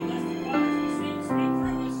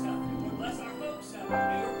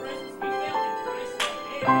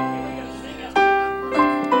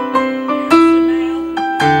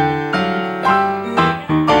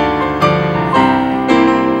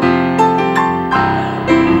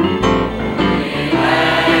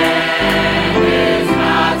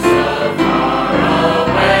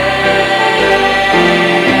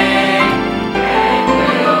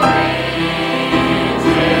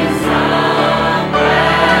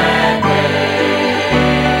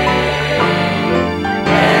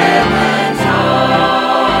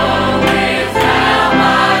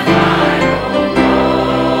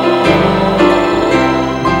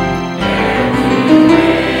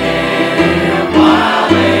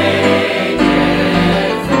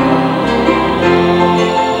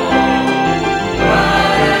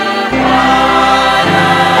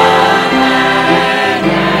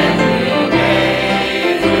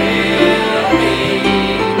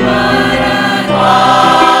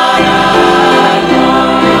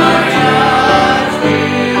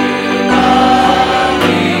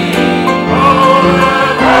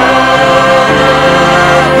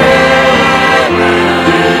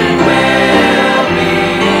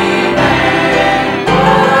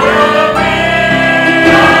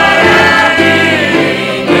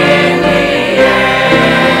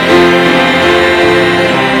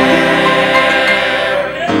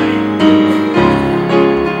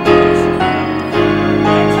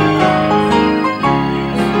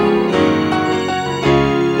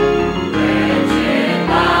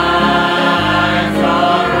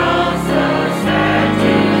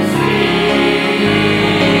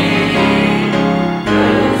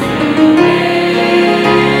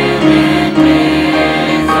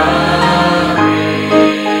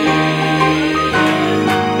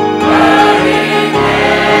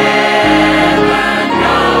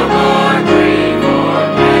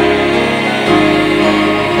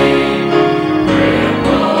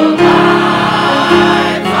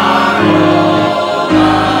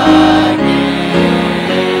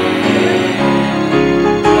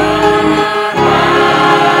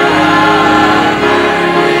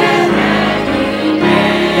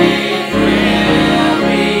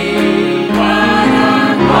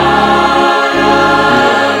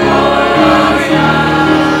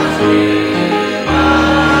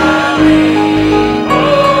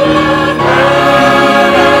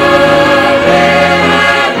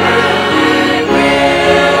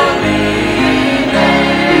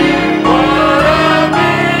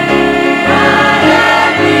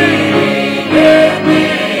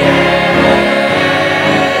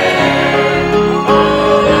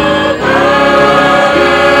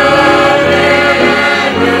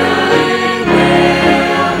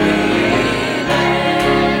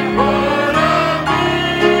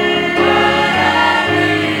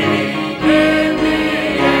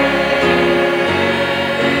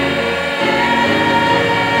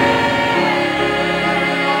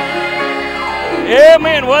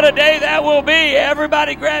will be.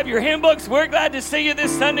 Everybody grab your hymn books. We're glad to see you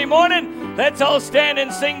this Sunday morning. Let's all stand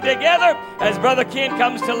and sing together as Brother Ken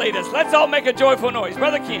comes to lead us. Let's all make a joyful noise.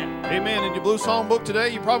 Brother Ken. Amen. In your blue song book today,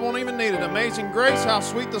 you probably won't even need it. Amazing Grace, how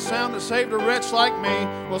sweet the sound that saved a wretch like me.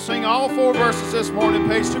 We'll sing all 4 verses this morning,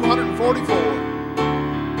 page 244.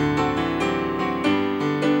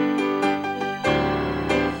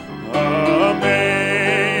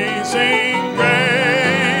 Amazing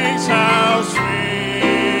grace, how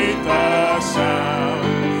sweet the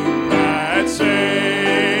sound that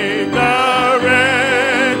saved a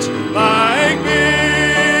wretch like me.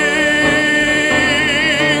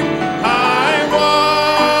 I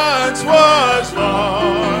once was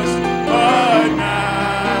lost, but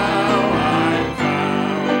now I'm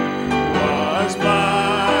found. Was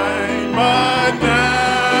blind, but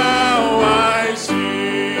now I see.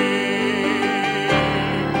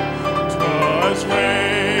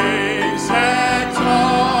 Waves had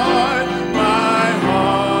taught my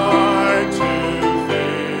heart to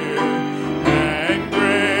fear, and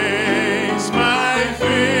grace my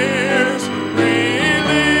fears relieved.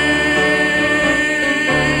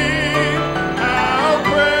 How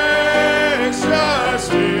precious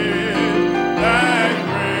did that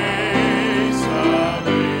grace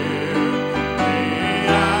appear the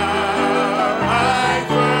hour I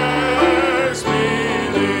first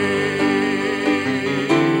believed.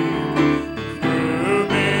 Through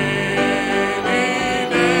many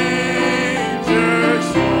dangers,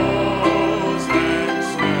 toils, and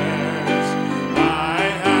snares, I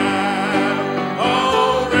have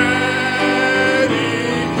already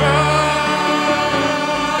come.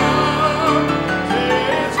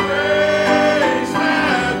 'Tis grace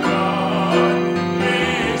hath brought me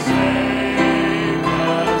safe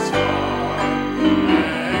thus far,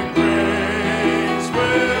 and grace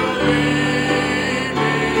will lead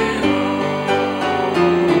me home. When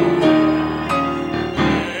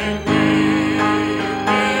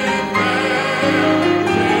we've been there 10,000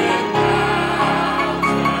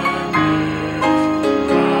 years,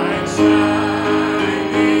 bright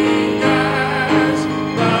shining as the sun,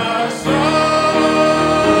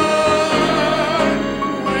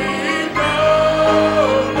 we've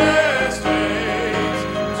noticed days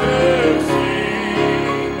to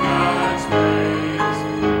sing God's praise.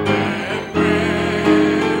 And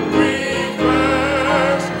when we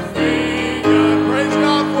first begun, praise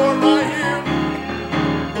God for right here.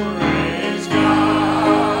 Praise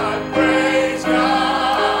God, praise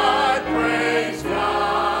God, praise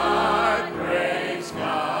God,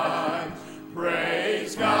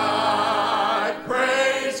 praise God, praise God,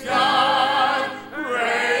 praise God,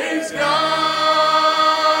 praise God,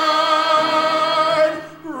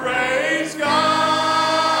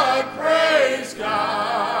 praise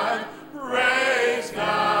God, praise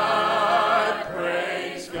God,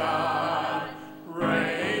 praise God,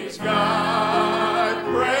 praise God,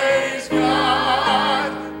 praise God, praise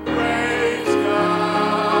God, praise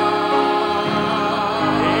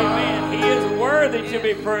God. Amen. He is worthy to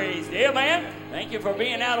be praised. Amen. Thank you for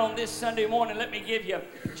being out on this Sunday morning. Let me give you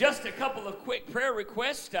just a couple of quick prayer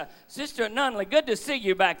requests. Sister Nunley, good to see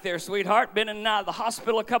you back there, sweetheart. Been in and out of the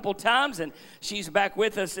hospital a couple times, and she's back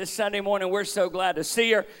with us this Sunday morning. We're so glad to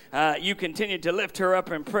see her. You continue to lift her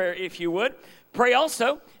up in prayer if you would. Pray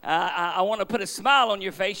also. I want to put a smile on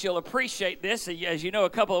your face. You'll appreciate this. As you know, a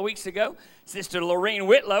couple of weeks ago, Sister Lorene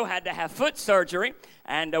Whitlow had to have foot surgery.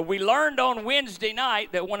 And we learned on Wednesday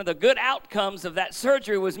night that one of the good outcomes of that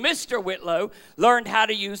surgery was Mr. Whitlow learned how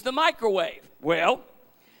to use the microwave. Well,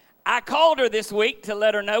 I called her this week to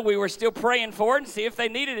let her know we were still praying for her and see if they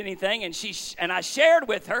needed anything. And I shared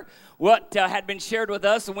with her what had been shared with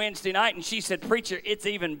us Wednesday night. And she said, "Preacher, it's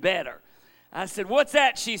even better." I said, "What's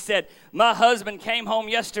that?" She said, "My husband came home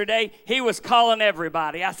yesterday. He was calling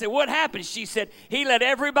everybody." I said, "What happened?" She said, "He let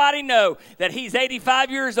everybody know that he's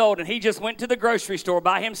 85 years old and he just went to the grocery store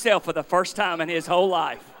by himself for the first time in his whole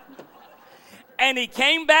life. And he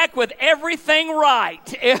came back with everything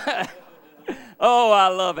right." Oh, I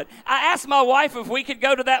love it. I asked my wife if we could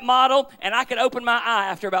go to that model, and I could open my eye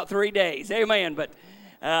after about 3 days. Amen. But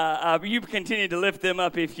you continue to lift them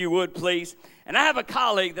up if you would, please. And I have a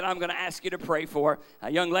colleague that I'm going to ask you to pray for, a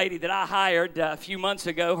young lady that I hired a few months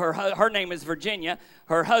ago. Her name is Virginia.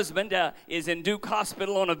 Her husband is in Duke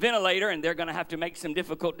Hospital on a ventilator, and they're going to have to make some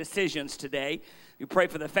difficult decisions today. You pray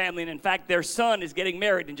for the family, and in fact, their son is getting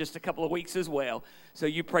married in just a couple of weeks as well. So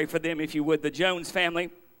you pray for them if you would, the Jones family.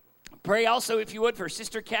 Pray also, if you would, for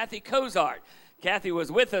Sister Kathy Cozart. Kathy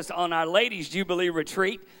was with us on our Ladies' Jubilee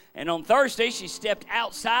Retreat. And on Thursday, she stepped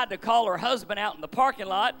outside to call her husband out in the parking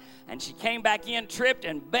lot, and she came back in, tripped,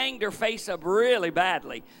 and banged her face up really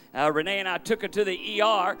badly. Renee and I took her to the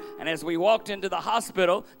ER, and as we walked into the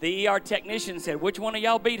hospital, the ER technician said, "Which one of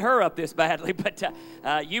y'all beat her up this badly?" But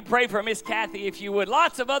you pray for Miss Kathy if you would.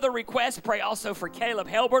 Lots of other requests. Pray also for Caleb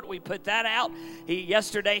Helbert. We put that out.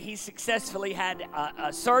 Yesterday, he successfully had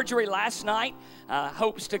a surgery last night.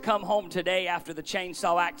 Hopes to come home today after the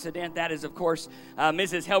chainsaw accident. That is, of course,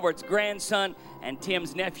 Mrs. Helbert's grandson and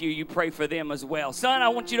Tim's nephew. You pray for them as well. Son, I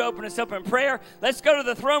want you to open us up in prayer. Let's go to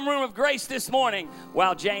the throne room of grace this morning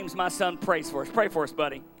while James, my son, prays for us. Pray for us,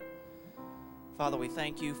 buddy. Father, we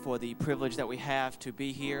thank you for the privilege that we have to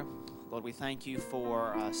be here. Lord, we thank you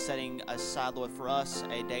for setting aside, Lord, for us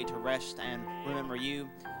a day to rest and remember you.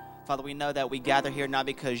 Father, we know that we gather here not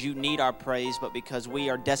because you need our praise, but because we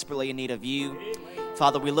are desperately in need of you.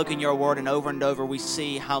 Father, we look in your word, and over we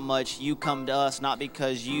see how much you come to us, not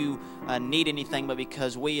because you need anything, but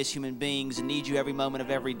because we as human beings need you every moment of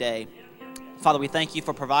every day. Father, we thank you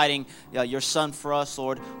for providing your son for us,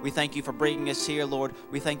 Lord. We thank you for bringing us here, Lord.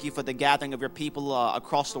 We thank you for the gathering of your people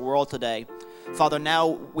across the world today. Father,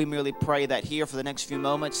 now we merely pray that here for the next few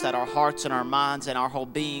moments that our hearts and our minds and our whole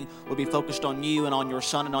being will be focused on you and on your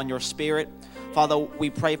Son and on your Spirit. Father,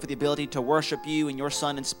 we pray for the ability to worship you and your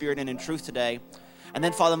Son in spirit and in truth today. And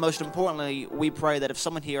then, Father, most importantly, we pray that if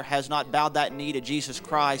someone here has not bowed that knee to Jesus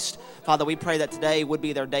Christ, Father, we pray that today would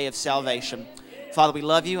be their day of salvation. Father, we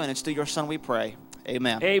love you, and it's through your Son we pray.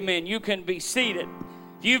 Amen. Amen. You can be seated.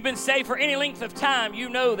 If you've been saved for any length of time, you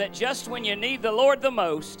know that just when you need the Lord the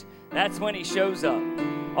most, that's when he shows up.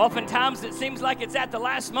 Oftentimes it seems like it's at the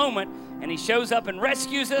last moment, and he shows up and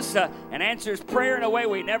rescues us and answers prayer in a way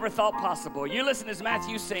we never thought possible. You listen as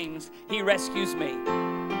Matthew sings, "He Rescues Me."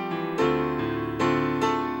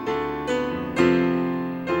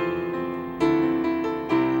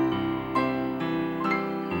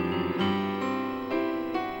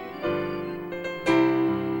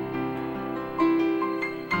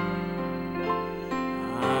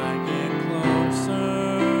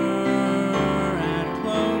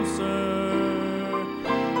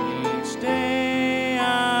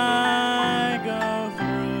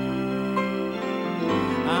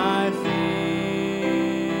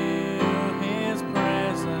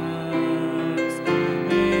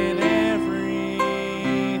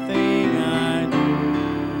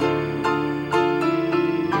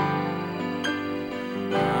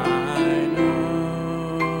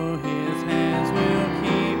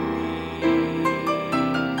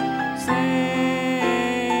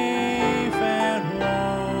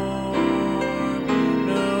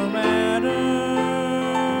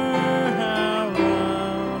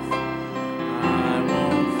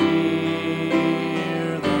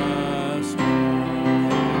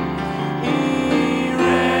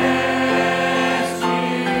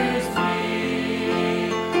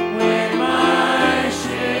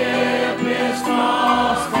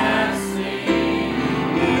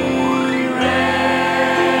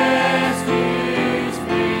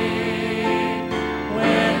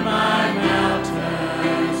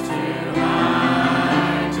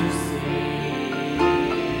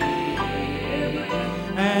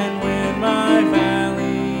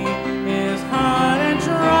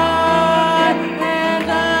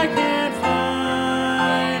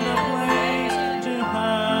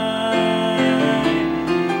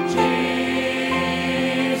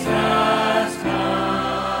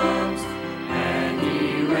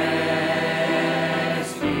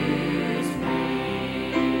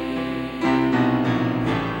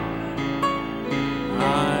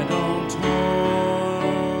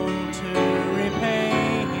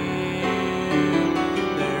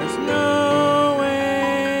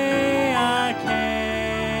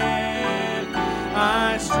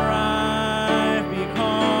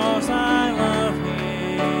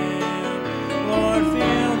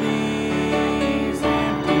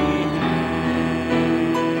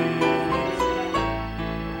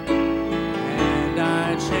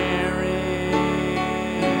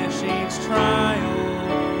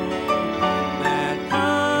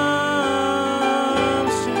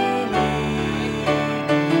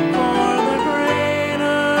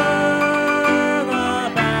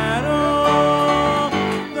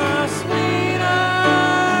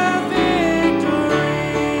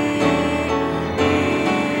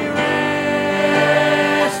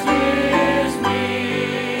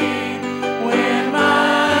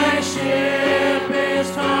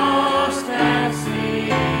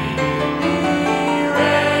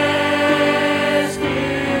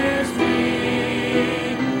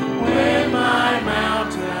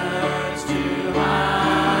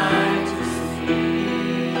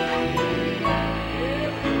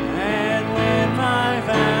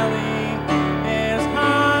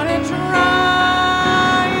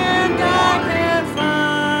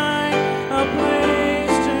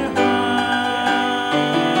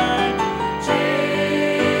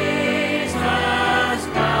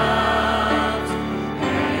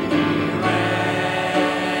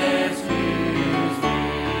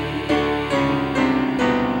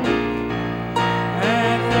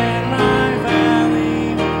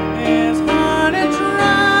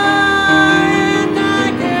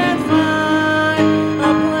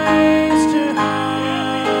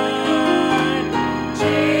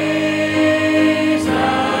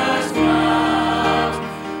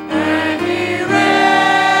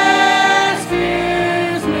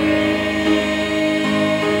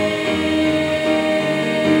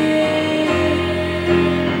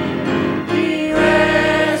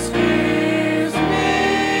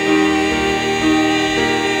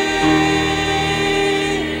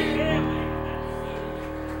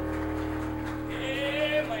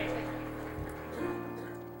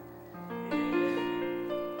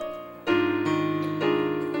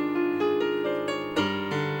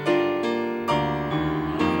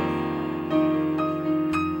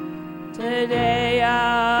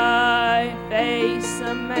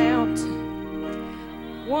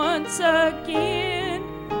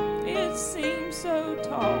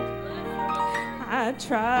 I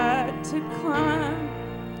tried to climb,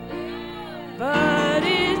 but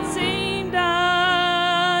it seemed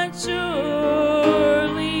I'd surely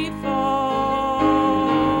fall.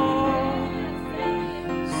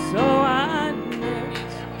 So I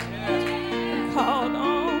knelt and called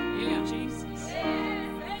on you, Jesus.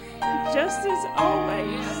 Just as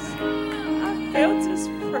always, I felt His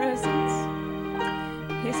presence,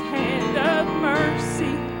 His hand of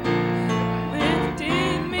mercy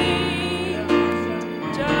lifted me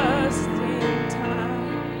just in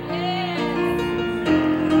time.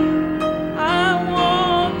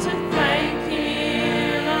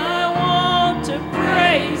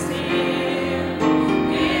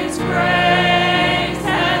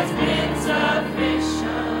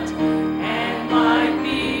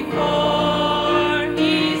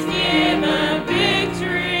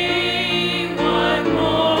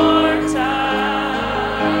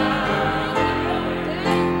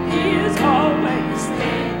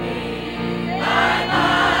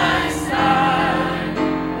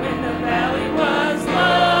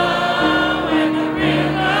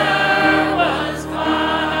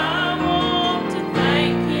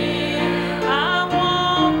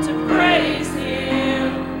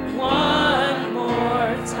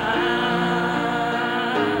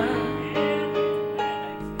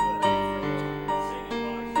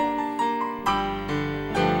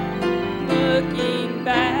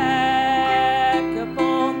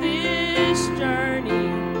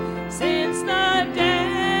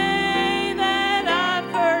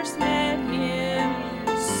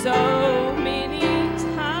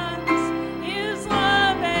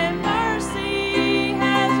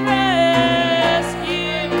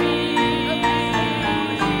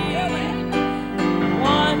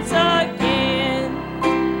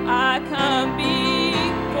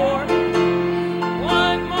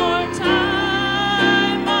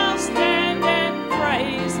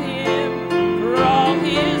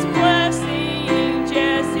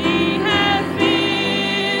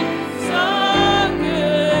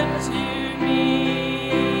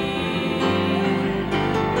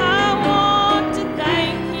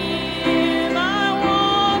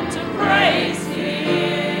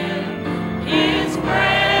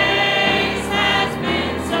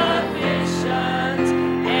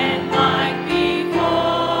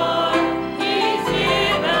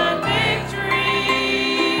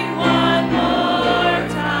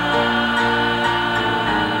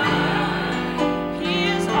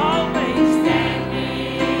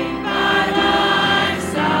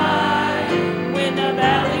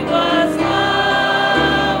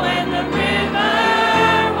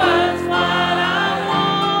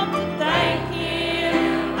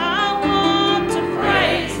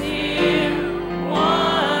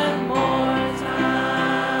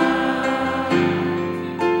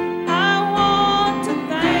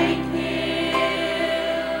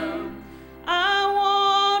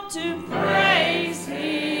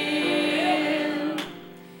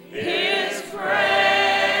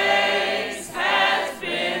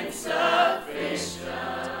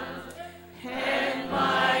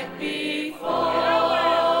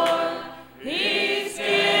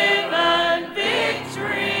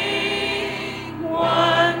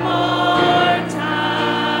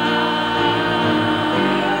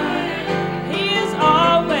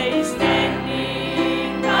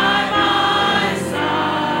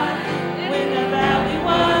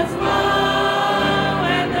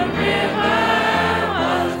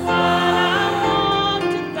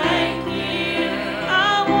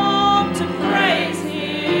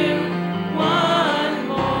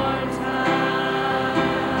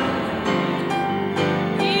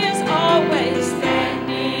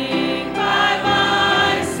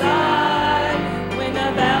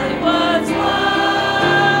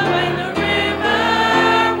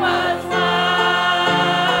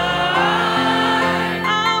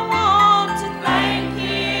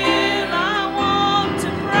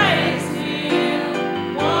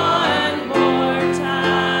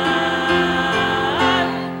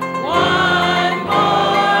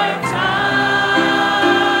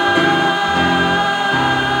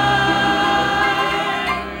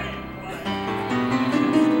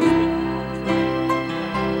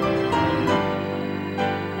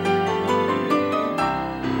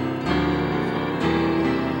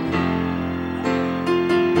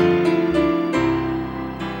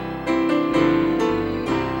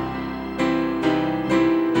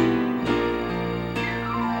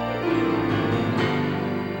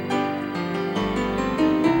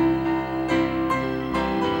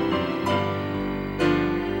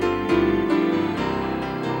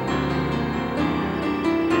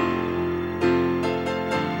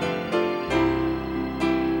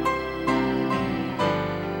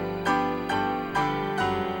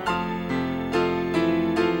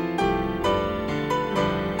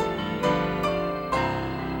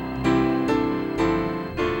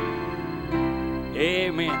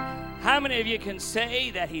 many of you can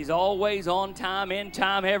say that he's always on time, in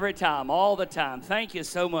time, every time, all the time? Thank you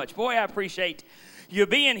so much. Boy, I appreciate you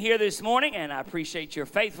being here this morning, and I appreciate your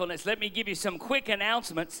faithfulness. Let me give you some quick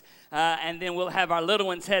announcements, and then we'll have our little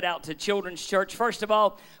ones head out to Children's Church. First of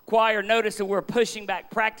all, choir, notice that we're pushing back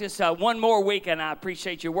practice one more week, and I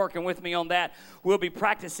appreciate you working with me on that. We'll be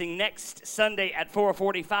practicing next Sunday at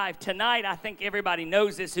 4:45. Tonight, I think everybody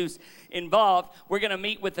knows this who's involved. We're going to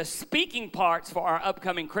meet with the speaking parts for our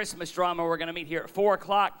upcoming Christmas drama. We're going to meet here at 4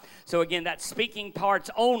 o'clock. So again, that's speaking parts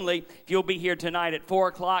only. If you'll be here tonight at 4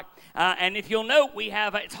 o'clock. And if you'll note, we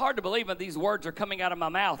have, it's hard to believe that these words are coming out of my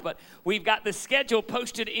mouth, but we've got the schedule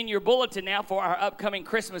posted in your bulletin now for our upcoming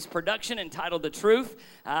Christmas production entitled The Truth.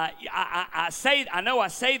 I know I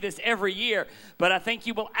say this every year, but I think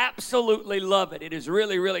you will absolutely love it. It is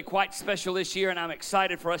really, really quite special this year, and I'm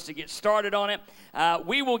excited for us to get started on it.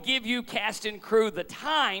 We will give you, cast and crew, the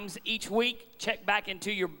times each week. Check back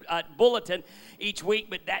into your bulletin each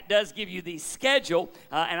week, but that does give you the schedule,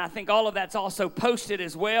 and I think all of that's also posted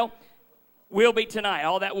as well. Will be tonight.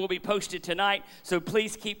 All that will be posted tonight, so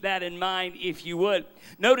please keep that in mind if you would.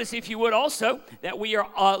 Notice, if you would also, that we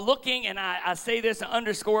are looking, and I say this,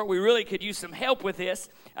 underscore it, we really could use some help with this,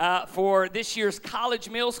 for this year's college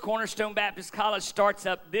meals. Cornerstone Baptist College starts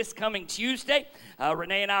up this coming Tuesday.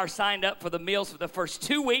 Renee and I are signed up for the meals for the first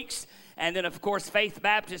 2 weeks. And then, of course, Faith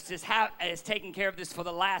Baptist is taking care of this for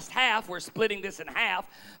the last half. We're splitting this in half.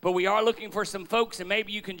 But we are looking for some folks, and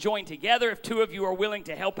maybe you can join together if 2 of you are willing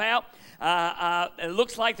to help out. It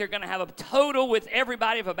looks like they're going to have a total with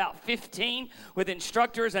everybody of about 15 with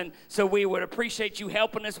instructors. And so we would appreciate you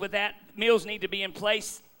helping us with that. Meals need to be in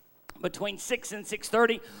place between 6 and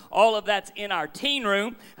 6:30. All of that's in our teen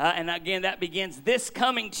room. And again, that begins this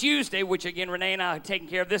coming Tuesday, which again, Renee and I are taking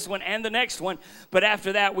care of this one and the next one. But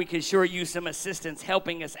after that, we could sure use some assistance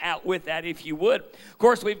helping us out with that if you would. Of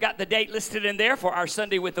course, we've got the date listed in there for our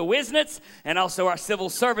Sunday with the Wisnets and also our Civil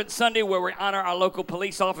Servant Sunday where we honor our local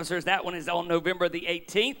police officers. That one is on November the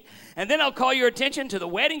 18th. And then I'll call your attention to the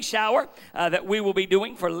wedding shower that we will be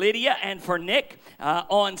doing for Lydia and for Nick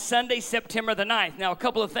on Sunday, September the 9th. Now, a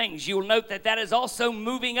couple of things. You'll note that that is also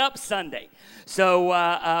moving up Sunday.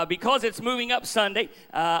 So because it's moving up Sunday,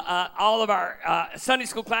 all of our Sunday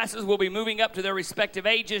school classes will be moving up to their respective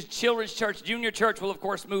ages. Children's Church, Junior Church will, of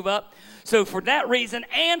course, move up. So for that reason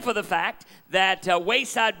and for the fact that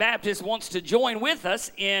Wayside Baptist wants to join with us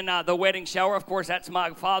in the wedding shower, of course, that's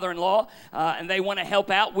my father-in-law, and they want to help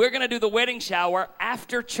out. We're going to do the wedding shower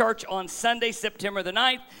after church on Sunday, September the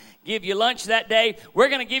 9th. Give you lunch that day. We're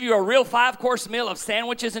going to give you a real 5-course meal of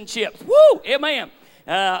sandwiches and chips. Woo! Amen.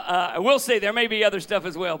 We'll see. There may be other stuff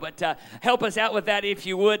as well, but help us out with that if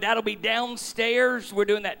you would. That'll be downstairs. We're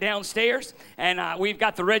doing that downstairs, and we've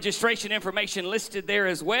got the registration information listed there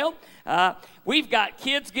as well. We've got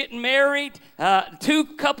kids getting married, 2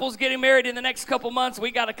 couples getting married in the next couple months.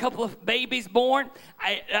 We got a couple of babies born.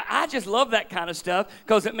 I just love that kind of stuff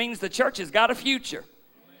because it means the church has got a future.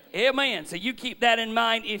 Amen. So you keep that in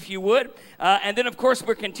mind if you would. And then, of course,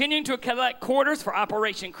 we're continuing to collect quarters for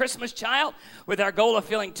Operation Christmas Child with our goal of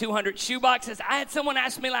filling 200 shoeboxes. I had someone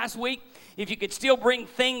ask me last week if you could still bring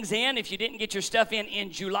things in if you didn't get your stuff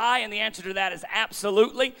in July, and the answer to that is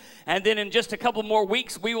absolutely. And then in just a couple more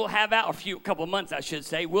weeks, we will have out, a couple months, I should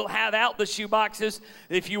say, we'll have out the shoeboxes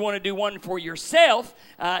if you want to do one for yourself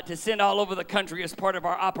to send all over the country as part of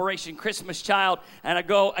our Operation Christmas Child. And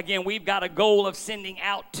again, we've got a goal of sending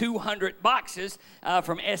out 200 boxes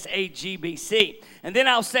from SAGBC. And then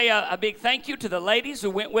I'll say a big thank you to the ladies who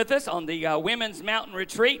went with us on the Women's Mountain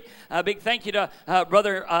Retreat. A big thank you to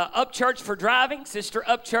Brother Upchurch for driving, Sister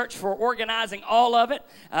Upchurch for organizing all of it.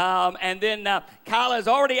 And then Kyla has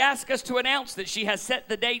already asked us to announce that she has set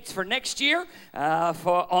the dates for next year on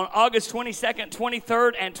August 22nd,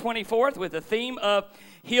 23rd, and 24th with the theme of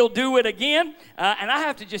He'll Do It Again. And I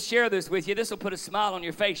have to just share this with you. This will put a smile on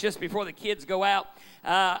your face just before the kids go out.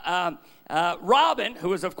 Robin,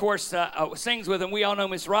 who is, of course, sings with him, we all know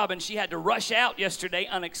Miss Robin, she had to rush out yesterday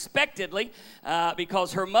unexpectedly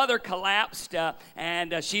because her mother collapsed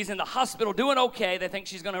and she's in the hospital doing okay. They think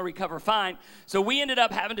she's going to recover fine. So we ended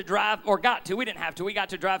up having to drive, or we didn't have to. We got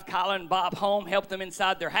to drive Kyla and Bob home, help them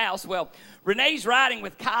inside their house. Well, Renee's riding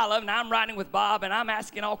with Kyla and I'm riding with Bob, and I'm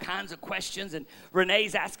asking all kinds of questions, and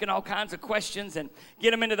Renee's asking all kinds of questions, and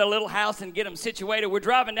get them into the little house and get them situated. We're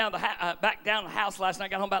driving down back down the house last night.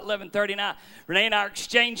 Got home about 11:30, and Renee and I are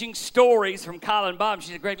exchanging stories from Kyla and Bob.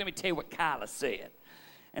 She said, "Greg, let me tell you what Kyla said."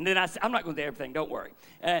 And then I said, "I'm not going to do everything, don't worry."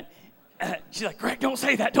 And she's like, "Greg, don't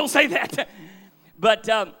say that, don't say that." But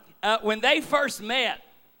when they first met,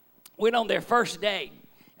 went on their first date,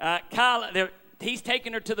 he's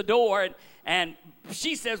taking her to the door, and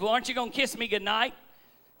she says, well, aren't you going to kiss me goodnight?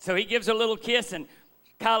 So he gives her a little kiss, and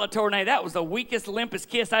Kyla told Renee, that was the weakest, limpest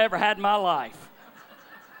kiss I ever had in my life.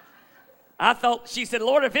 I thought, she said,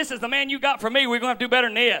 Lord, if this is the man you got for me, we're going to have to do better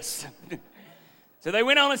than this. So they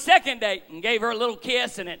went on a second date and gave her a little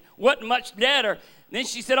kiss, and it wasn't much better. Then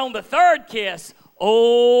she said on the third kiss,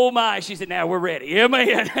 oh my, she said, now we're ready.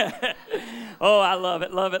 Amen. Oh, I love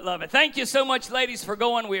it, love it, love it. Thank you so much, ladies, for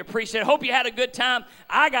going. We appreciate it. Hope you had a good time.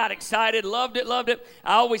 I got excited, loved it, loved it.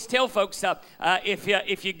 I always tell folks,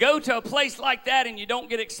 if you go to a place like that and you don't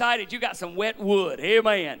get excited, you got some wet wood.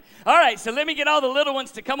 Amen. All right, so let me get all the little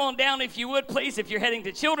ones to come on down, if you would, please. If you're heading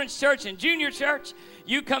to children's church and junior church,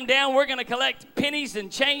 you come down. We're going to collect pennies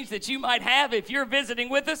and change that you might have if you're visiting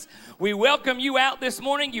with us. We welcome you out this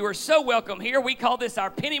morning. You are so welcome here. We call this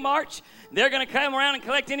our Penny March. They're going to come around and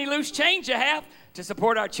collect any loose change you have to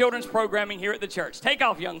support our children's programming here at the church. Take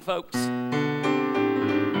off, young folks.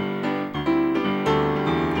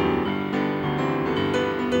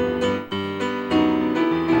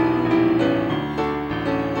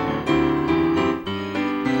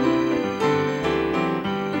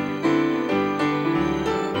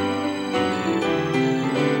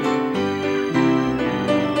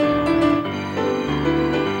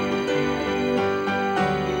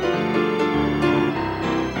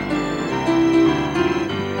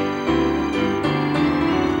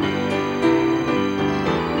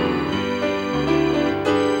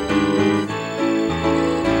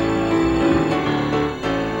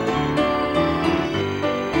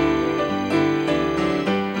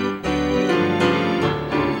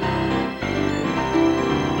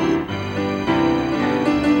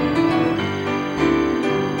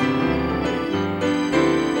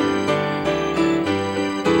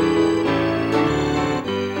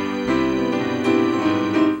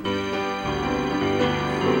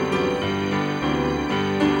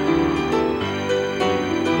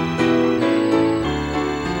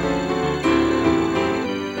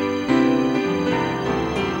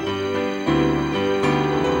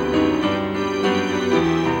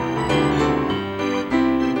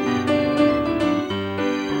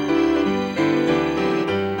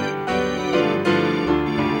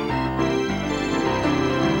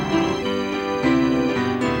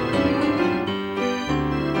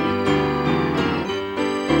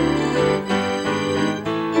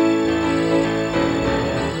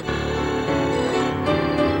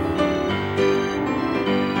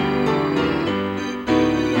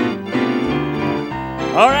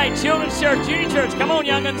 All right, children's church, junior church, come on,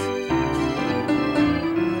 young'uns.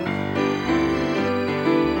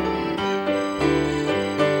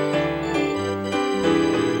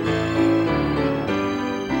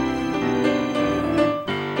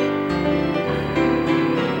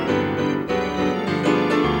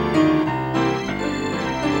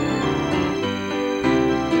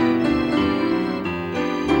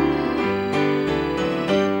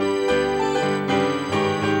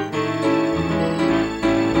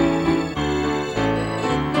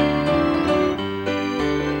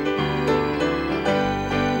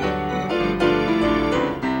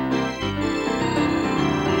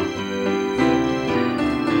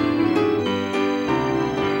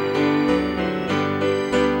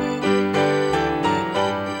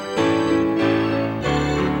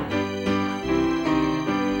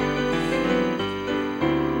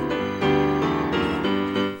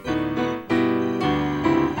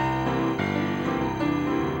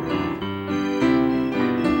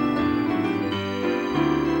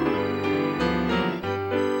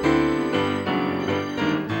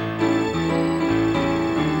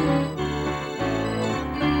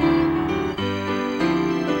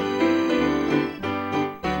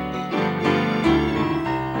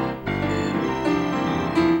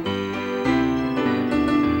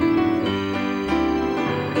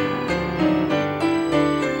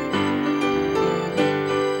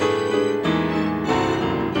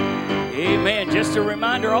 Just a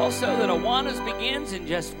reminder also that Awanas begins in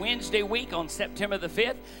just Wednesday week on September the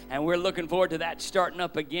 5th, and we're looking forward to that starting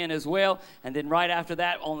up again as well. And then right after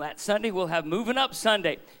that, on that Sunday, we'll have Moving Up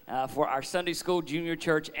Sunday for our Sunday school, junior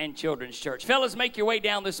church, and children's church. Fellas, make your way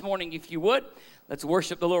down this morning if you would. Let's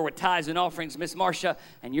worship the Lord with tithes and offerings. Miss Marcia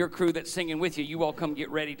and your crew that's singing with you, you all come get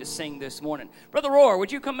ready to sing this morning. Brother Roar,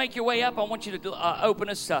 would you come make your way up? I want you to open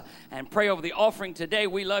us and pray over the offering today.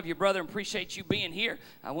 We love you, brother, and appreciate you being here.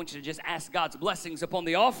 I want you to just ask God's blessings upon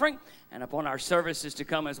the offering and upon our services to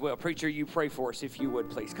come as well. Preacher, you pray for us if you would,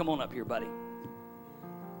 please. Come on up here, buddy.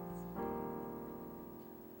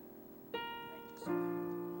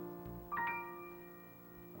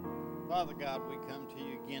 Father God, we come to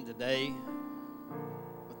you again today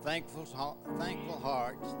with thankful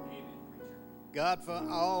hearts. God, for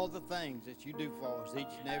all the things that you do for us each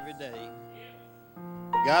and every day.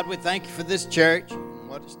 God, we thank you for this church and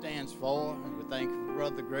what it stands for. We thank you for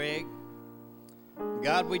Brother Greg.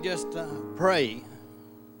 God, we just pray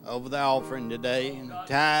over the offering today and the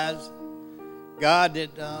tithes. God,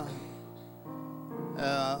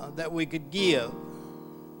 that we could give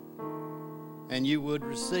and you would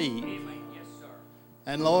receive. Yes, sir.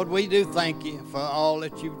 And Lord, we do thank you for all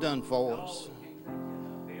that you've done for us.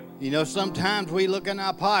 You know, sometimes we look in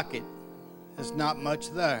our pocket, there's not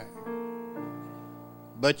much there.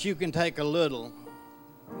 But you can take a little.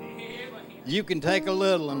 You can take a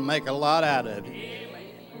little and make a lot out of it.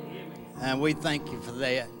 And we thank you for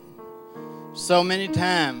that. So many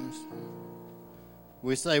times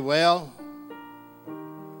we say, well,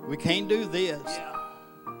 we can't do this.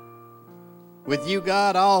 With you,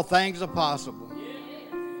 God, all things are possible.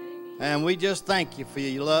 And we just thank you for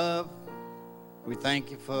your love. We thank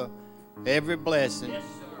you for every blessing. Yes,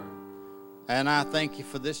 sir. And I thank you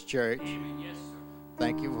for this church. Amen. Yes, sir.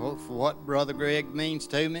 Thank you for what Brother Greg means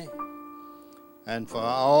to me and for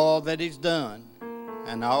all that he's done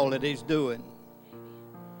and all that he's doing.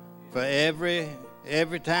 For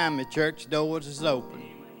every time the church doors is open,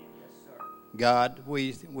 God,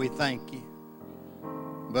 we thank you.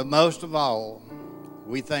 But most of all,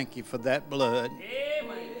 we thank you for that blood.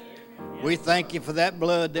 We thank you for that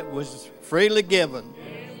blood that was freely given.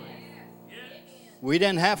 We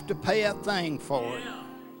didn't have to pay a thing for it.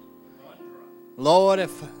 Lord,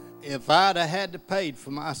 if I'd have had to pay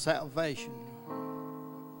for my salvation,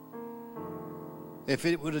 if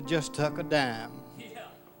it would have just took a dime,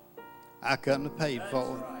 I couldn't have paid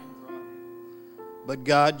for it. But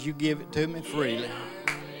God, you give it to me freely.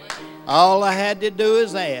 All I had to do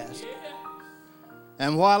is ask.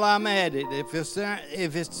 And while I'm at it, if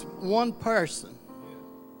it's one person,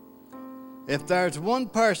 if there's one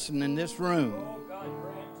person in this room,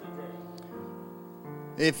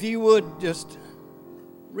 if you would just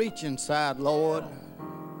reach inside, Lord,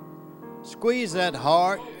 squeeze that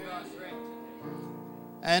heart,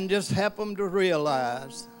 and just help them to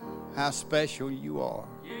realize how special you are.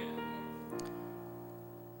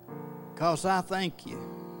 Because I thank you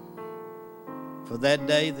for that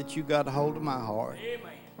day that you got a hold of my heart,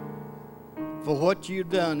 for what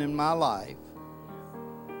you've done in my life,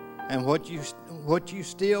 and what you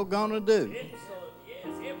still gonna do.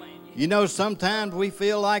 You know, sometimes we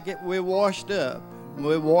feel like we're washed up,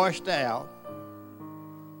 we're washed out.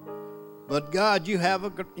 But God, you have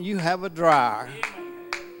a dryer.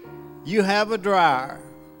 You have a dryer,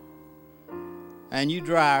 and you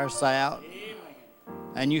dry us out,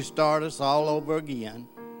 and you start us all over again.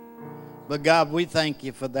 But God, we thank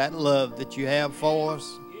you for that love that you have for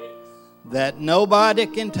us, that nobody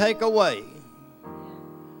can take away.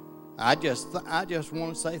 I just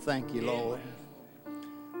want to say thank you, Lord.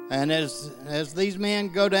 And as these men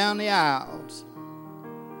go down the aisles,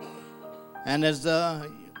 and as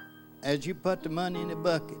you put the money in the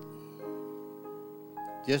bucket,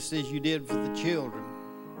 just as you did for the children,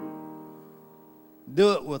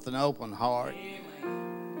 do it with an open heart.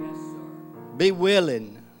 Be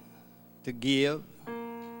willing to give.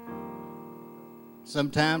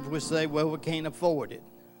 Sometimes we say, well, we can't afford it.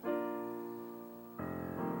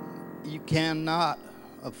 You cannot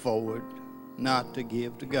afford not to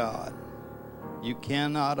give to God. You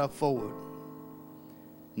cannot afford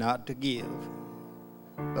not to give.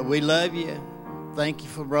 But we love you. Thank you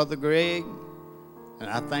for Brother Greg. And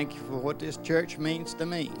I thank you for what this church means to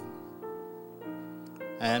me.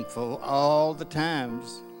 And for all the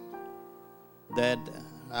times that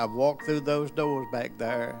I've walked through those doors back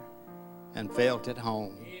there and felt at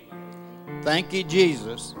home. Thank you,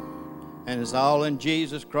 Jesus. And it's all in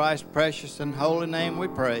Jesus Christ's precious and holy name we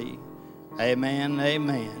pray. Amen,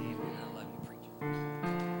 amen.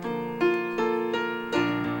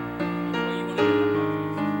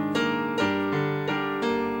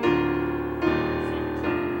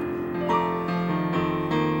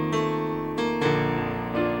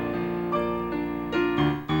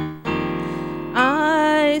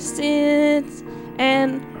 I sit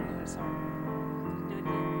and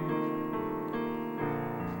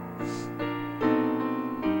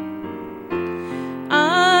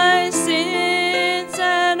I sense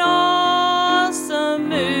an awesome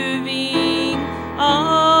moving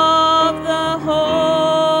of the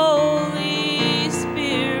Holy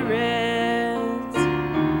Spirit.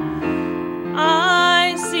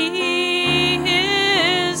 I see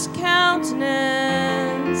His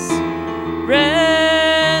countenance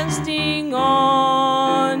resting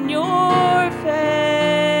on your face.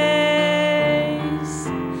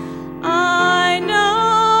 I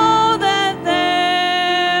know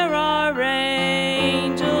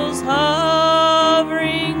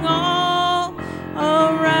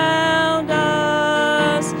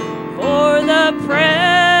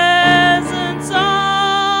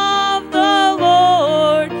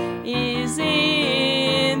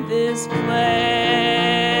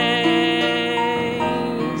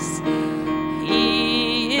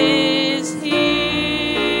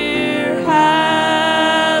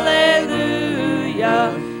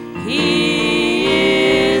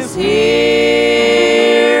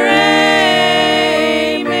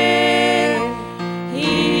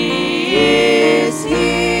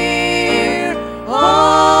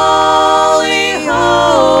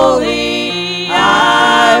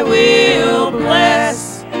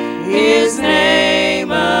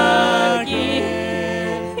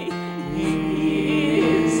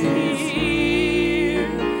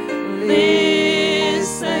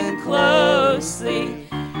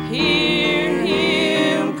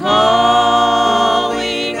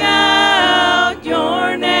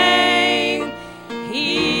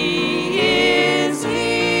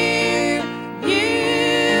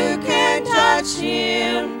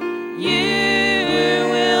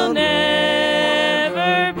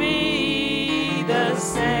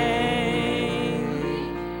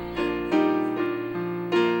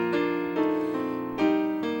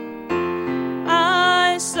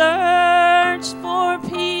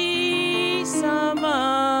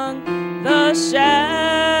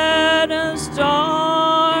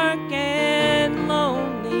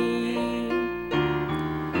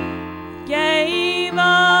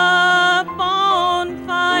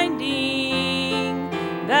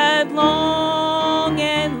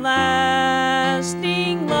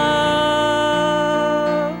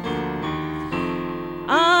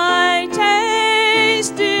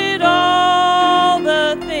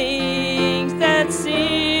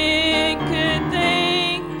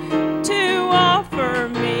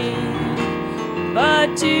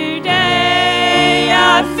but today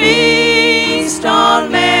I feast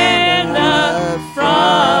on manna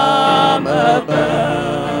from above.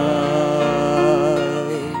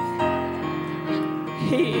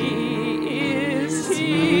 He is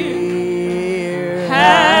here.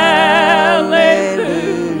 Hallelujah.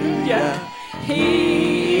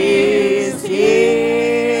 He is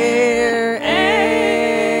here.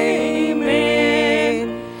 Amen.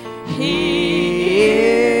 He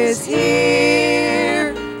is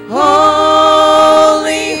here.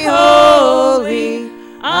 Holy, holy.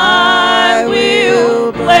 I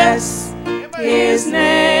will bless his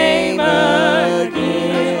name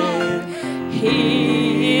again.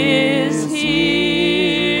 He is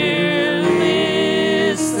here.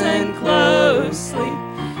 Listen closely.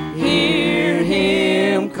 Hear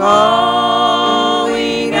him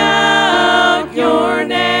calling out your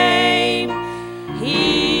name.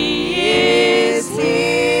 He is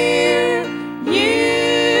here.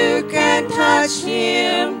 You can touch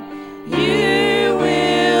him. You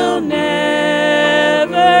will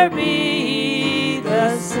never be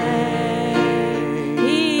the same.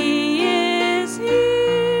 He is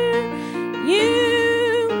here.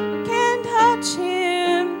 You can touch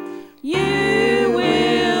him. You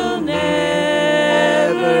will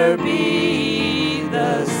never be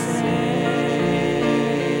the same.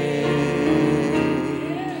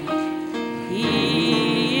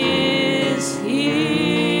 He is here.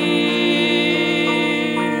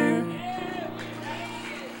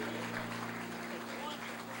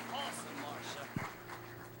 Awesome, Marsha.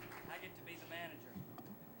 I get to be the manager.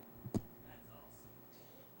 That's awesome.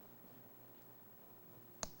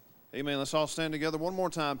 Amen. Let's all stand together one more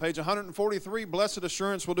time. Page 143, Blessed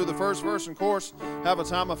Assurance. We'll do the first verse and chorus. Have a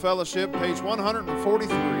time of fellowship. Page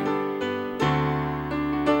 143.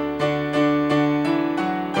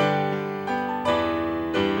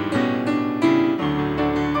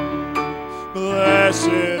 Blessed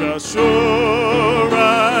assurance,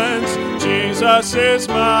 Jesus is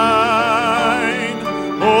mine.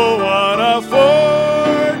 Oh, what a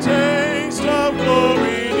foretaste of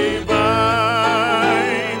glory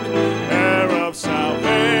divine, heir of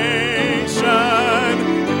salvation,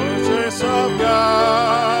 purchase of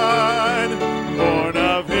God, born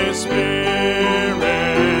of his Spirit,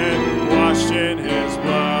 washed in his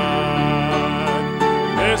blood.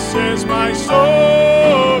 This is my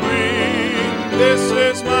story. This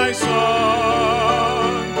is my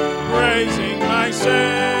song, praising my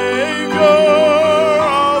Savior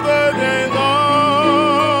all the day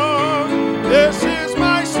long. This is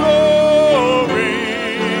my story,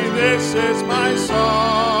 this is my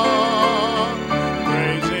song,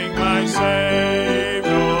 praising my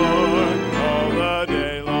Savior all the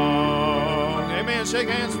day long. Amen. Shake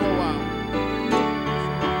hands for a while.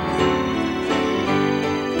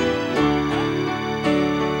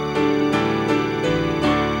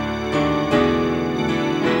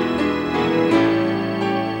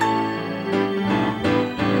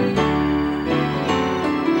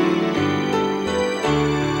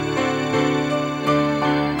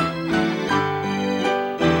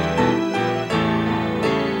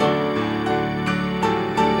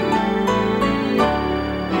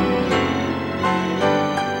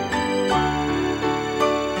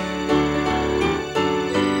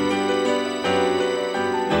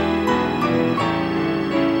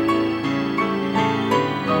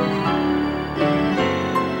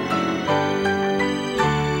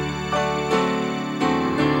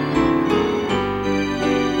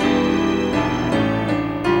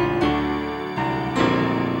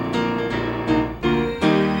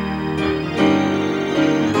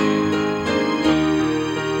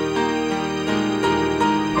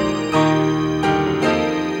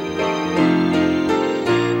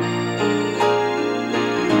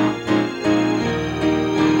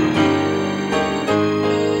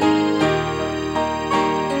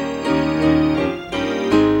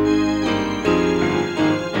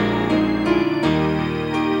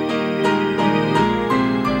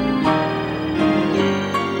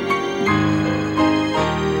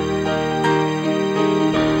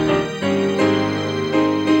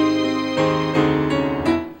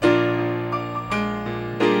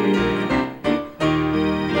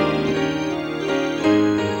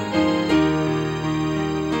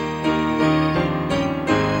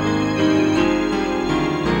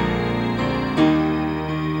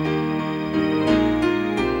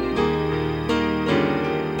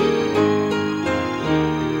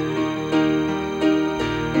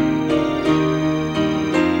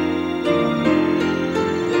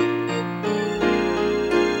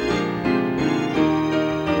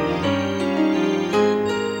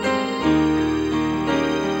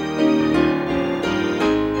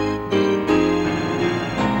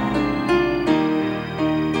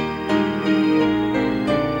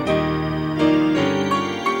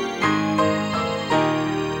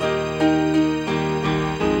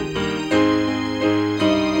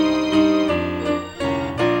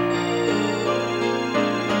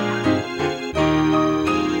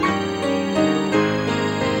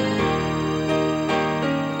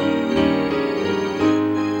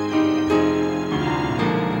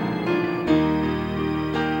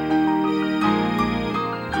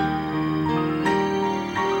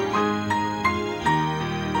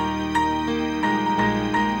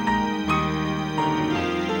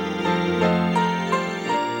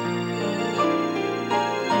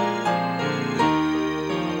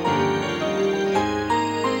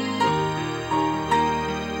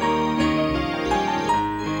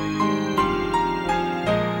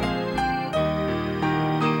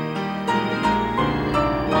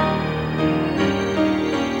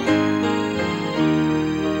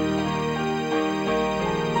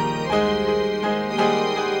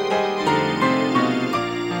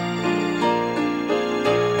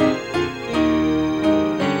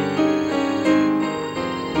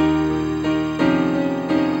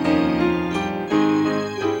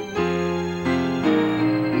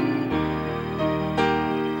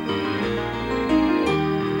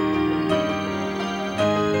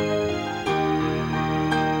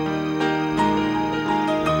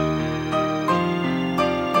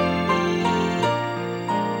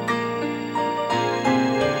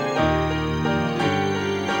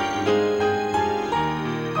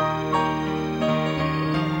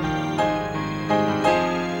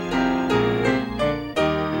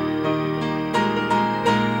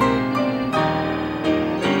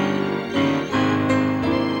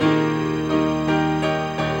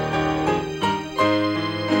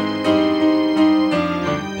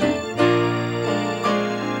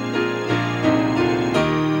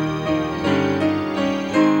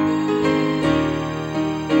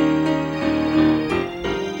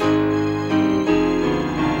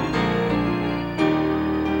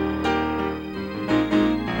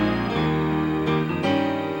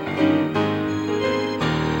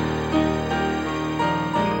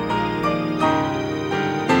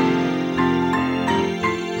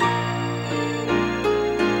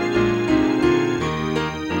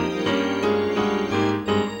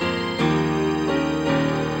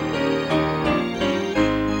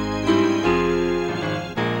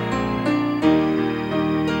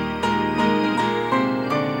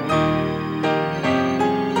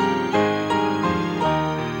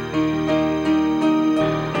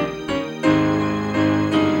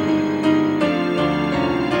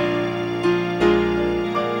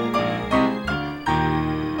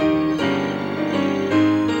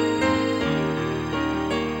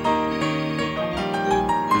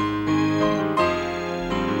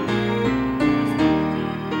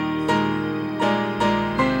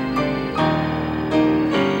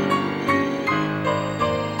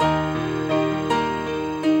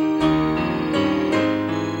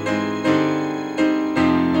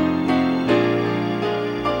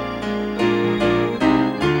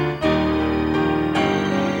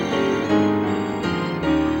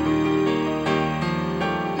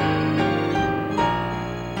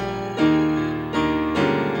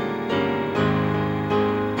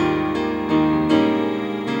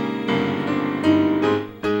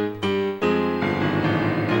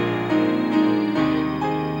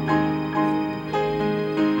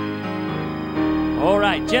 All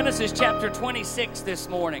right, Genesis chapter 26 this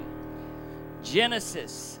morning.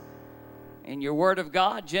 Genesis. In your Word of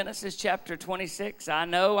God, Genesis chapter 26. I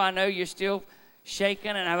know you're still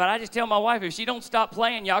shaking, but I just tell my wife, if she don't stop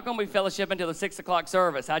playing, y'all going to be fellowship until the 6 o'clock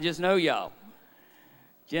service. I just know y'all.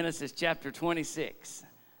 Genesis chapter 26.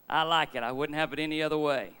 I like it. I wouldn't have it any other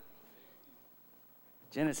way.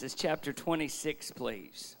 Genesis chapter 26,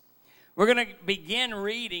 please. We're going to begin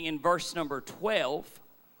reading in verse number 12,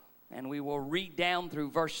 and we will read down through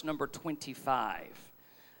verse number 25.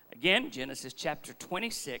 Again, Genesis chapter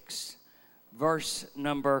 26, verse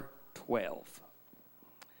number 12.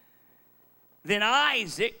 Then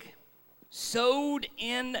Isaac sowed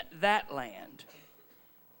in that land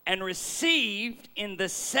and received in the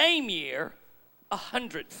same year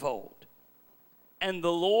 100-fold. And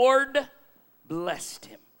the Lord blessed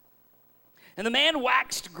him. And the man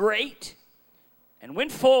waxed great and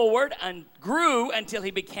went forward and grew until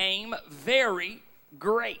he became very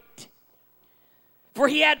great. For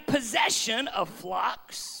he had possession of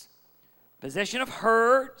flocks, possession of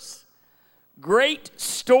herds, great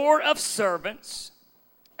store of servants,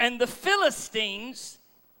 and the Philistines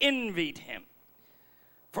envied him.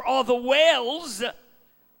 For all the wells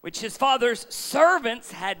which his father's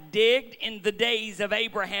servants had digged in the days of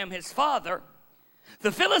Abraham his father,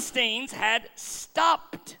 the Philistines had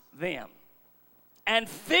stopped them and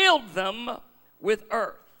filled them with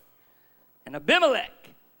earth. And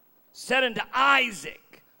Abimelech said unto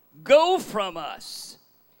Isaac, Go from us,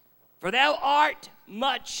 for thou art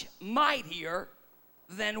much mightier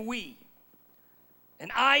than we.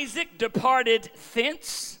 And Isaac departed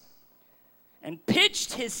thence and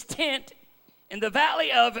pitched his tent in the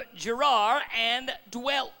valley of Gerar and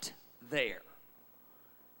dwelt there.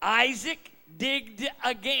 Isaac digged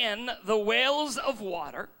again the wells of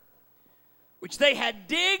water, which they had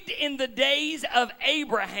digged in the days of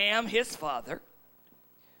Abraham his father.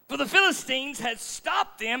 For the Philistines had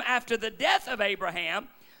stopped them after the death of Abraham,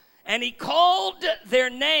 and he called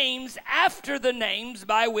their names after the names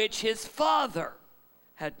by which his father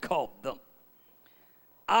had called them.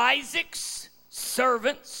 Isaac's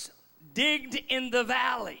servants digged in the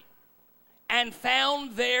valley and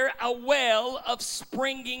found there a well of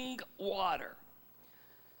springing water.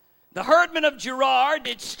 The herdmen of Gerar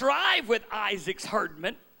did strive with Isaac's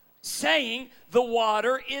herdmen, saying, The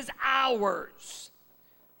water is ours.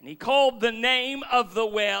 And he called the name of the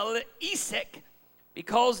well Esek,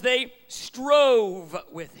 because they strove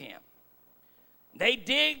with him. They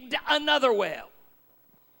digged another well,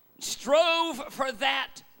 strove for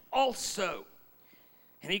that also.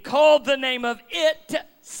 And he called the name of it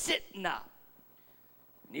Sitnah.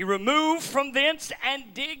 And he removed from thence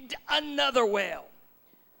and digged another well.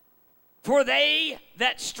 For they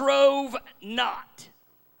that strove not,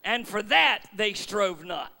 and for that they strove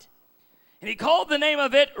not. And he called the name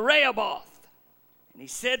of it Rehoboth. And he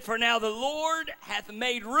said, For now the Lord hath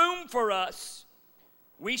made room for us,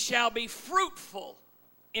 we shall be fruitful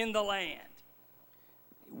in the land.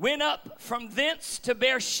 He went up from thence to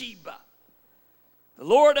Beersheba. The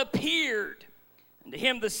Lord appeared unto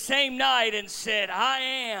him the same night and said, I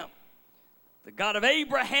am the God of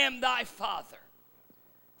Abraham thy father.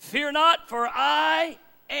 Fear not, for I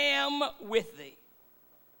am with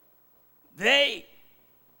thee.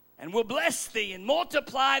 And will bless thee and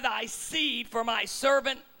multiply thy seed for my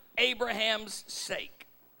servant Abraham's sake.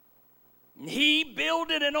 And he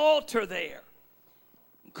builded an altar there,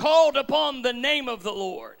 and called upon the name of the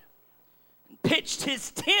Lord, and pitched his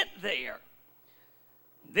tent there.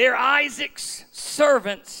 There Isaac's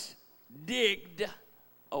servants digged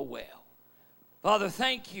a well. Father,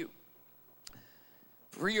 thank you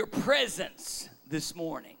for your presence this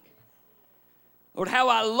morning. Lord, how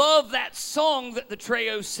I love that song that the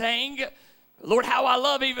trio sang. Lord, how I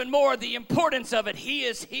love even more the importance of it. He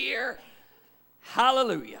is here.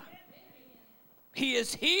 Hallelujah. He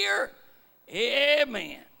is here.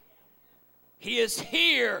 Amen. He is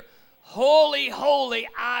here. Holy, holy,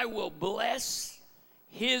 I will bless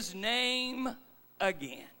his name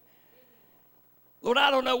again. Lord,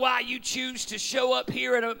 I don't know why you choose to show up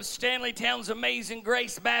here at Stanleytown's Amazing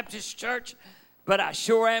Grace Baptist Church, but I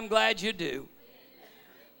sure am glad you do.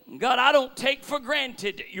 God, I don't take for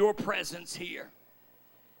granted your presence here.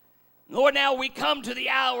 Lord, now we come to the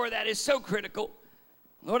hour that is so critical.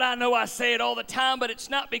 Lord, I know I say it all the time, but it's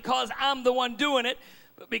not because I'm the one doing it,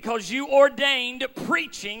 but because you ordained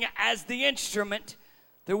preaching as the instrument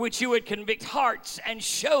through which you would convict hearts and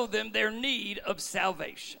show them their need of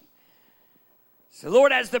salvation. So,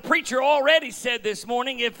 Lord, as the preacher already said this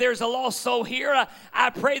morning, if there's a lost soul here, I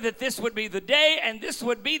pray that this would be the day and this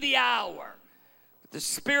would be the hour that the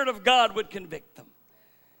Spirit of God would convict them.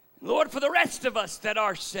 Lord, for the rest of us that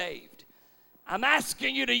are saved, I'm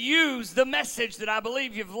asking you to use the message that I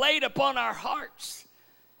believe you've laid upon our hearts,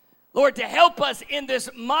 Lord, to help us in this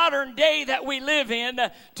modern day that we live in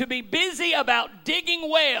to be busy about digging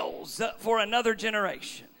wells for another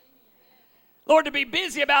generation. Lord, to be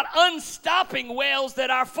busy about unstopping wells that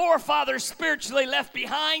our forefathers spiritually left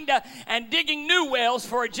behind and digging new wells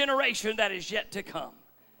for a generation that is yet to come.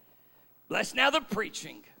 Bless now the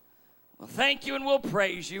preaching. Well, thank you and we'll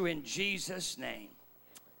praise you in Jesus' name.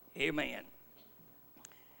 Amen.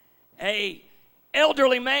 An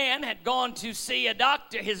elderly man had gone to see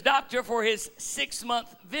his doctor for his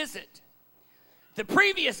 6-month visit. The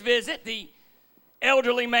previous visit, the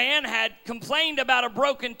elderly man had complained about a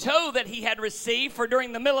broken toe that he had received, for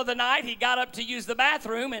during the middle of the night he got up to use the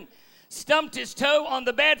bathroom and stumped his toe on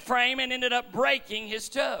the bed frame and ended up breaking his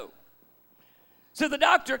toe. So the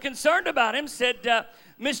doctor, concerned about him, said,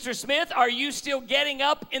 Mr. Smith, are you still getting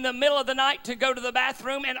up in the middle of the night to go to the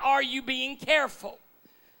bathroom, and are you being careful?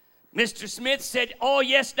 Mr. Smith said, oh,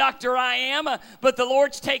 yes, doctor, I am, but the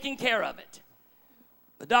Lord's taking care of it.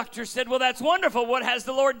 The doctor said, well, that's wonderful. What has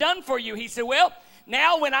the Lord done for you? He said, well,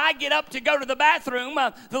 now when I get up to go to the bathroom,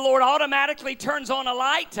 the Lord automatically turns on a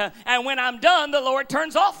light, and when I'm done, the Lord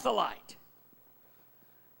turns off the light.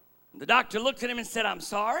 The doctor looked at him and said, I'm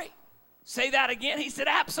sorry. Say that again. He said,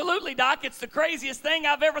 absolutely, Doc. It's the craziest thing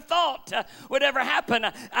I've ever thought would ever happen.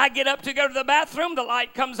 I get up to go to the bathroom, the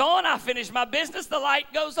light comes on, I finish my business, the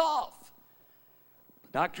light goes off.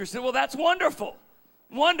 The doctor said, well, that's wonderful.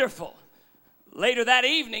 Wonderful. Later that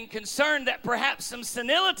evening, concerned that perhaps some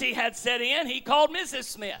senility had set in, he called Mrs.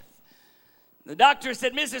 Smith. The doctor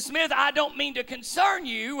said, Mrs. Smith, I don't mean to concern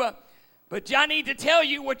you, but I need to tell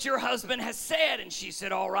you what your husband has said. And she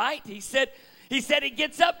said, all right. He said he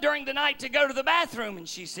gets up during the night to go to the bathroom. And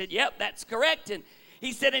she said, yep, that's correct. And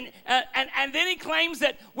he said, and then he claims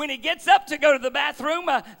that when he gets up to go to the bathroom,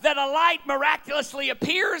 that a light miraculously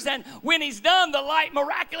appears. And when he's done, the light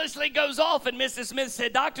miraculously goes off. And Mrs. Smith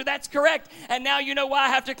said, doctor, that's correct. And now you know why I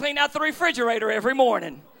have to clean out the refrigerator every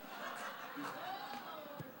morning.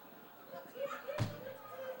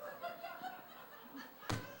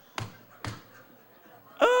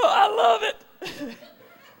 Oh, I love it.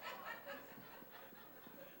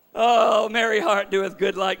 Oh, merry heart doeth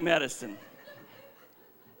good like medicine.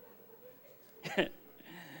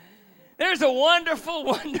 There's a wonderful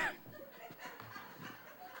wonder.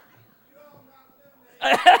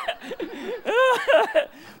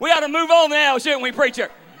 We ought to move on now, shouldn't we,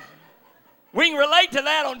 preacher? We can relate to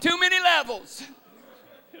that on too many levels.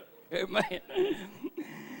 Amen.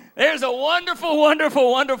 There's a wonderful,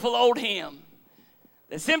 wonderful, wonderful old hymn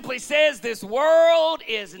that simply says, this world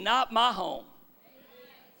is not my home.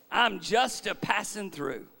 I'm just a passing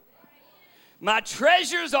through. My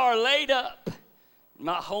treasures are laid up,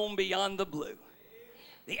 my home beyond the blue.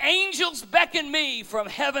 The angels beckon me from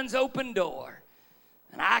heaven's open door,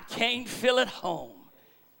 and I can't feel at home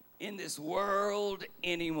in this world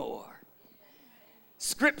anymore.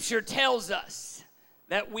 Scripture tells us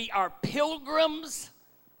that we are pilgrims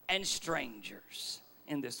and strangers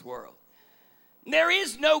in this world. There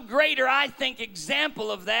is no greater, I think,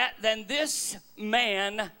 example of that than this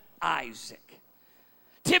man, Isaac.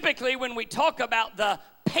 Typically, when we talk about the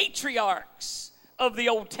patriarchs of the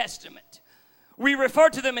Old Testament, we refer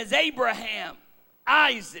to them as Abraham,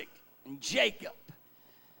 Isaac, and Jacob.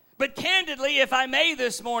 But candidly, if I may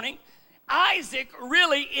this morning, Isaac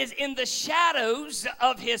really is in the shadows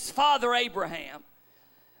of his father Abraham,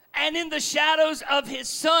 and in the shadows of his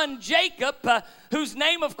son Jacob, whose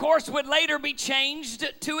name, of course, would later be changed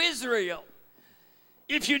to Israel.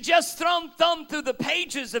 If you just thumb through the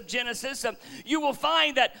pages of Genesis, you will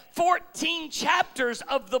find that 14 chapters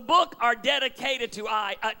of the book are dedicated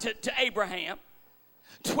to Abraham.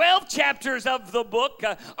 12 chapters of the book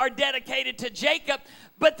are dedicated to Jacob,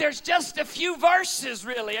 but there's just a few verses,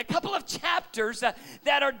 really, a couple of chapters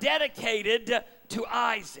that are dedicated to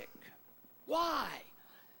Isaac. Why?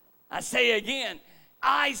 I say again,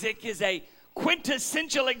 Isaac is a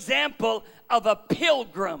quintessential example of a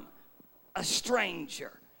pilgrim, a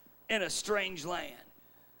stranger in a strange land.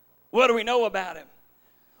 What do we know about him?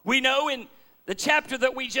 We know in the chapter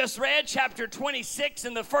that we just read, chapter 26,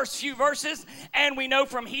 in the first few verses, and we know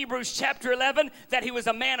from Hebrews chapter 11 that he was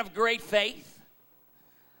a man of great faith.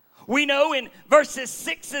 We know in verses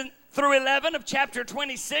 6 through 11 of chapter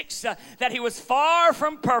 26 that he was far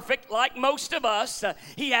from perfect, like most of us.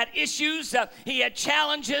 He had issues, he had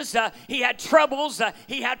challenges, he had troubles,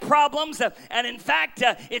 he had problems, and in fact,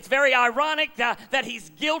 it's very ironic that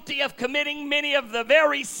he's guilty of committing many of the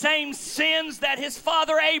very same sins that his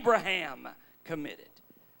father Abraham committed.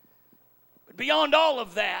 But beyond all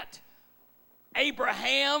of that,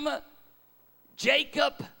 Abraham,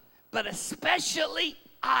 Jacob, but especially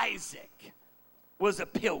Isaac was a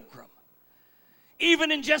pilgrim.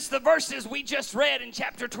 Even in just the verses we just read in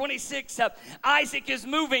chapter 26, Isaac is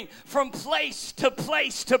moving from place to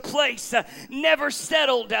place to place, never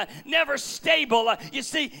settled, never stable. You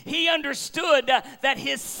see, he understood that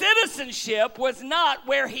his citizenship was not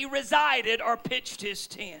where he resided or pitched his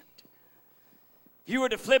tent. If you were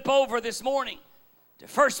to flip over this morning to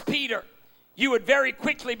 1 Peter, you would very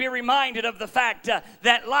quickly be reminded of the fact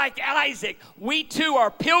that like Isaac, we too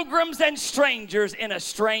are pilgrims and strangers in a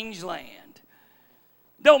strange land.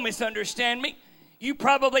 Don't misunderstand me. You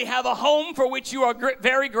probably have a home for which you are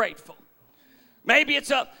very grateful. Maybe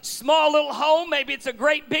it's a small little home. Maybe it's a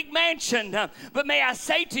great big mansion. But may I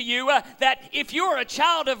say to you that if you're a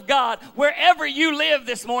child of God, wherever you live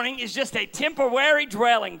this morning is just a temporary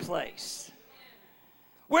dwelling place.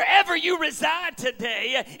 Wherever you reside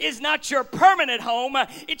today is not your permanent home.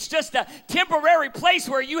 It's just a temporary place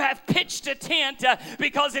where you have pitched a tent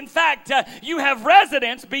because, in fact, you have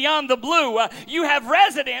residence beyond the blue. You have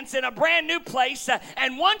residence in a brand new place,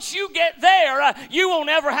 and once you get there, you won't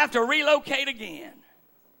ever have to relocate again.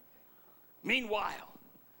 Meanwhile,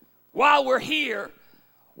 while we're here,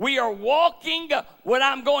 we are walking what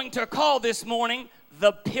I'm going to call this morning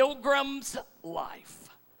the pilgrim's life.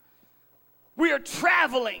 We are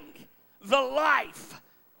traveling the life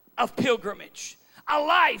of pilgrimage. A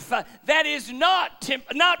life that is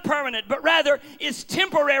not permanent, but rather is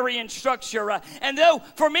temporary in structure. And though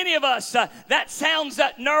for many of us that sounds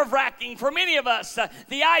nerve-wracking, for many of us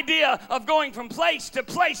the idea of going from place to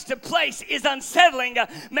place to place is unsettling,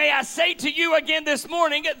 may I say to you again this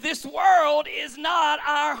morning, this world is not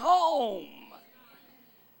our home.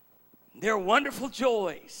 There are wonderful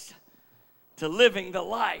joys to living the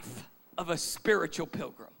life of a spiritual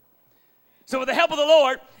pilgrim. So with the help of the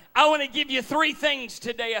Lord, I want to give you 3 things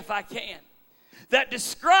today, if I can, that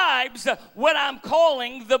describes what I'm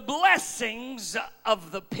calling the blessings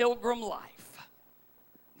of the pilgrim life.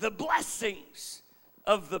 The blessings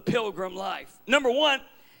of the pilgrim life. Number 1,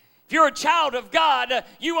 if you're a child of God,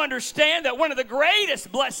 you understand that one of the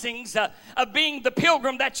greatest blessings of being the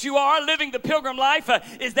pilgrim that you are, living the pilgrim life,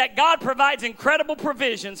 is that God provides incredible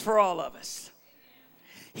provisions for all of us.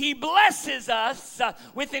 He blesses us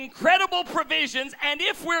with incredible provisions, and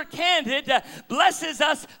if we're candid, blesses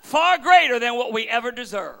us far greater than what we ever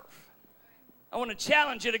deserve. I want to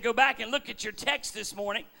challenge you to go back and look at your text this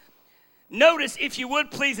morning. Notice, if you would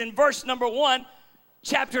please, in verse number 1,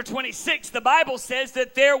 chapter 26, the Bible says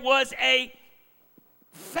that there was a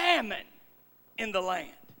famine in the land.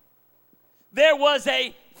 There was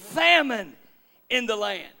a famine in the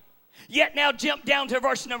land. Yet now jump down to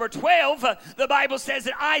verse number 12. The Bible says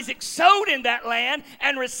that Isaac sowed in that land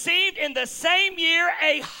and received in the same year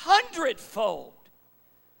 100-fold.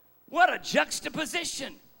 What a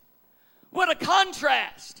juxtaposition. What a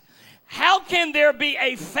contrast. How can there be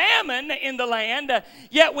a famine in the land,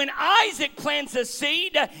 yet when Isaac plants a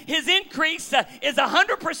seed, his increase is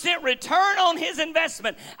 100% return on his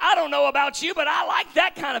investment? I don't know about you, but I like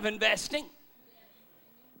that kind of investing.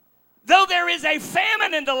 Though there is a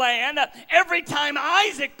famine in the land, every time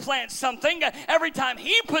Isaac plants something, every time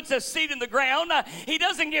he puts a seed in the ground, he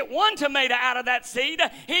doesn't get 1 tomato out of that seed.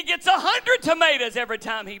 He gets 100 tomatoes every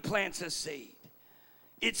time he plants a seed.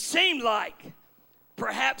 It seemed like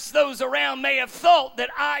perhaps those around may have thought that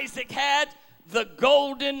Isaac had the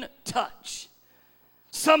golden touch.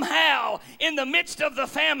 Somehow, in the midst of the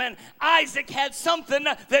famine, Isaac had something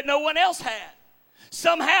that no one else had.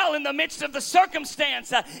 Somehow, in the midst of the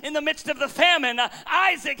circumstance, in the midst of the famine,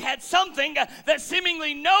 Isaac had something that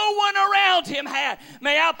seemingly no one around him had.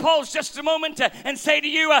 May I pause just a moment and say to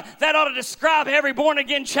you, that ought to describe every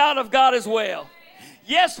born-again child of God as well.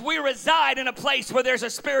 Yes, we reside in a place where there's a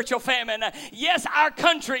spiritual famine. Yes, our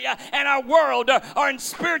country and our world are in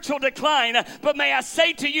spiritual decline. But may I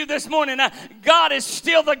say to you this morning, God is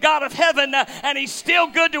still the God of heaven, and He's still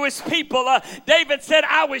good to His people. David said,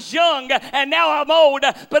 I was young and now I'm old,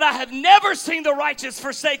 but I have never seen the righteous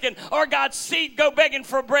forsaken or God's seed go begging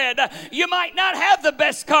for bread. You might not have the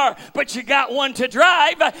best car, but you got one to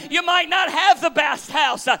drive. You might not have the best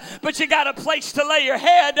house, but you got a place to lay your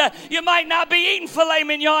head. You might not be eating filet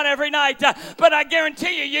mignon every night, but I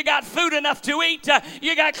guarantee you, you got food enough to eat,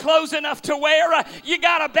 you got clothes enough to wear, you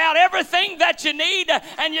got about everything that you need,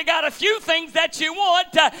 and you got a few things that you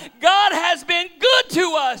want. God has been good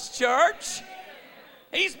to us, church.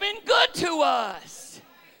 He's been good to us.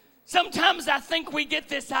 Sometimes I think we get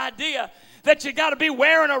this idea that you got to be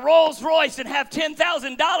wearing a Rolls Royce and have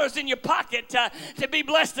 $10,000 in your pocket to be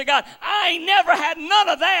blessed to God. I ain't never had none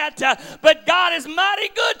of that, but God is mighty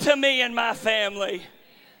good to me and my family.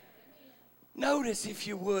 Notice, if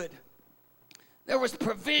you would, there was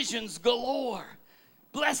provisions galore,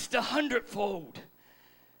 blessed 100-fold.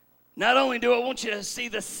 Not only do I want you to see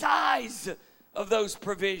the size of those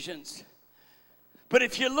provisions, but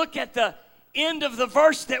if you look at the end of the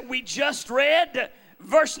verse that we just read,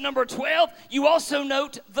 verse number 12, you also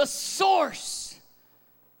note the source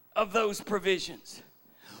of those provisions.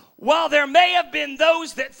 While there may have been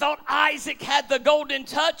those that thought Isaac had the golden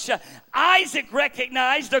touch, Isaac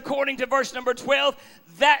recognized, according to verse number 12,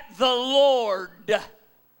 that the Lord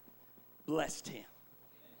blessed him.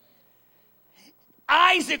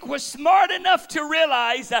 Isaac was smart enough to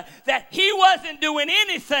realize that he wasn't doing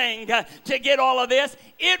anything to get all of this.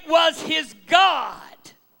 It was his God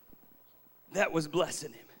that was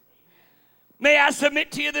blessing him. May I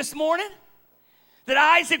submit to you this morning that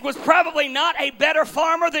Isaac was probably not a better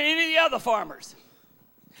farmer than any of the other farmers.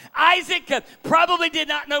 Isaac probably did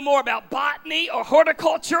not know more about botany or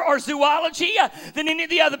horticulture or zoology than any of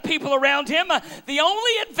the other people around him. The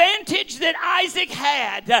only advantage that Isaac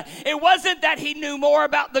had, it wasn't that he knew more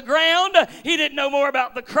about the ground. He didn't know more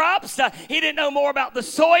about the crops. He didn't know more about the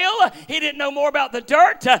soil. He didn't know more about the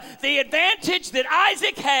dirt. The advantage that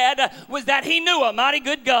Isaac had was that he knew a mighty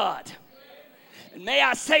good God. And may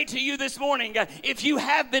I say to you this morning, if you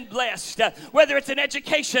have been blessed, whether it's an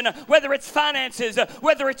education, whether it's finances,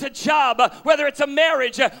 whether it's a job, whether it's a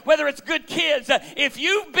marriage, whether it's good kids, if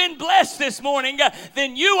you've been blessed this morning,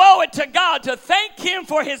 then you owe it to God to thank Him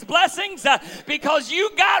for His blessings, because you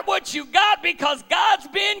got what you got because God's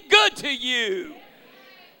been good to you.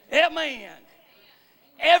 Amen.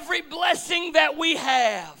 Every blessing that we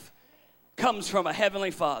have comes from a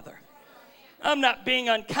Heavenly Father. I'm not being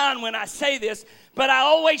unkind when I say this, but I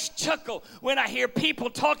always chuckle when I hear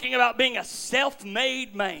people talking about being a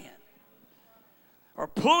self-made man or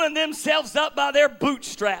pulling themselves up by their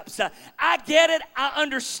bootstraps. I get it. I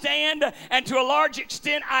understand. And to a large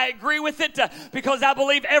extent, I agree with it because I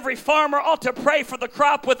believe every farmer ought to pray for the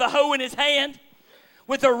crop with a hoe in his hand.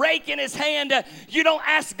 With a rake in his hand. You don't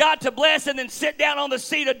ask God to bless and then sit down on the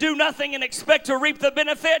seat to do nothing and expect to reap the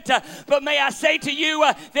benefit. But may I say to you,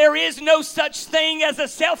 there is no such thing as a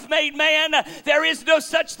self-made man. There is no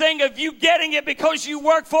such thing of you getting it because you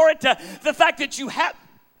work for it. The fact that you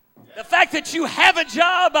have a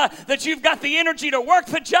job, that you've got the energy to work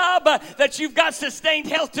the job, that you've got sustained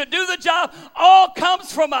health to do the job, all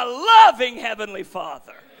comes from a loving Heavenly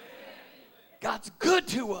Father. God's good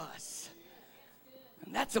to us.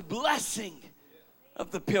 And that's a blessing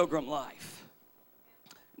of the Pilgrim life.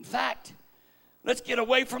 In fact, let's get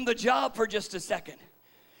away from the job for just a second.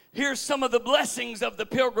 Here's some of the blessings of the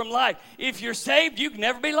Pilgrim life. If you're saved, you can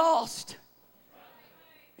never be lost.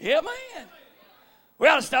 Yeah, man. We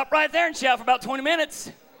ought to stop right there and shout for about 20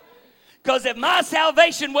 minutes. Because if my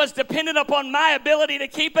salvation was dependent upon my ability to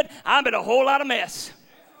keep it, I'm in a whole lot of mess.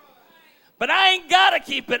 But I ain't got to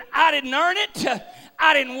keep it. I didn't earn it.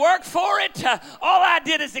 I didn't work for it. All I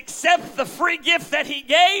did is accept the free gift that He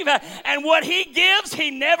gave. And what He gives, He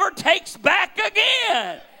never takes back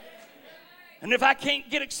again. And if I can't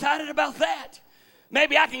get excited about that,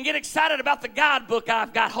 maybe I can get excited about the guidebook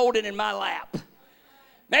I've got holding in my lap.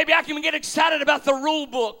 Maybe I can get excited about the rule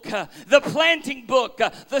book, the planting book,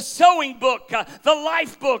 the sowing book, the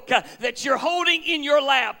life book that you're holding in your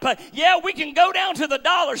lap. Yeah, we can go down to the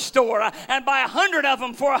dollar store and buy 100 of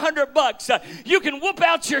them for $100. You can whoop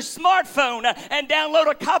out your smartphone and download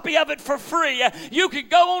a copy of it for free. You could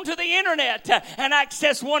go onto the internet and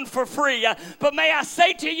access one for free. But may I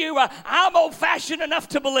say to you, I'm old-fashioned enough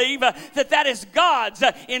to believe that is God's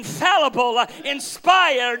infallible,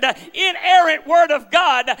 inspired, inerrant Word of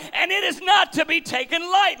God. And it is not to be taken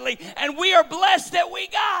lightly. And we are blessed that we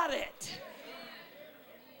got it.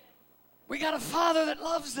 We got a Father that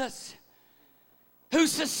loves us, who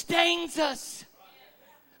sustains us,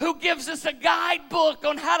 who gives us a guidebook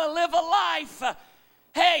on how to live a life.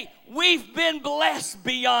 Hey, we've been blessed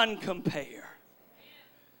beyond compare.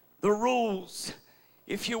 The rules,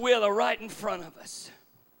 if you will, are right in front of us.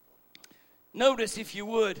 Notice, if you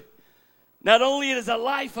would, not only is a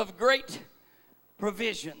life of great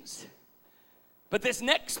provisions, but this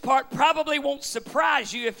next part probably won't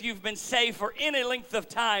surprise you if you've been saved for any length of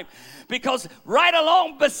time, because right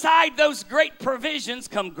along beside those great provisions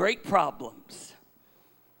come great problems.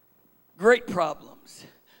 Great problems.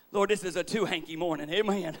 Lord, this is a too-hanky morning.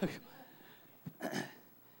 Amen.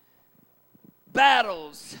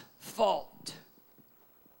 Battles fought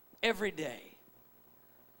every day.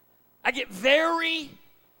 I get very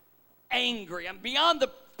angry. I'm beyond the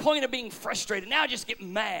point of being frustrated. Now I just get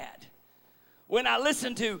mad when I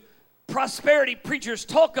listen to prosperity preachers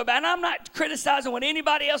talk about, and I'm not criticizing what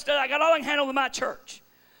anybody else does. I got all I can handle with my church.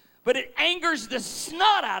 But it angers the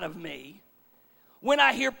snot out of me when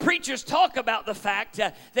I hear preachers talk about the fact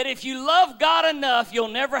that if you love God enough, you'll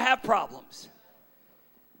never have problems.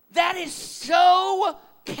 That is so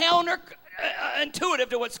counterintuitive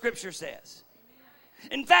to what Scripture says.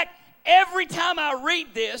 In fact, every time I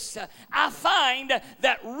read this, I find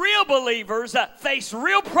that real believers face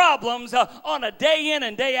real problems on a day in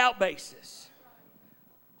and day out basis.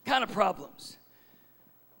 What kind of problems?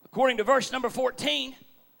 According to verse number 14,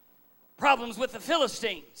 problems with the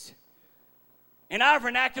Philistines. In our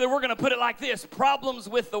vernacular, we're going to put it like this: problems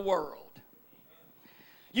with the world.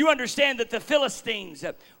 You understand that the Philistines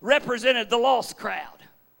represented the lost crowd.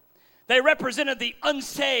 They represented the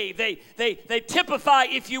unsaved. They typify,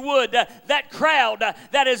 if you would, that crowd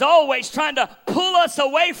that is always trying to pull us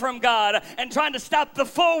away from God and trying to stop the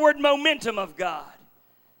forward momentum of God.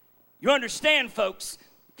 You understand, folks?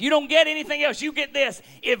 If you don't get anything else, you get this.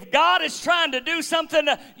 If God is trying to do something,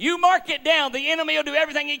 you mark it down. The enemy will do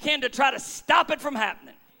everything he can to try to stop it from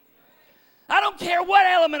happening. I don't care what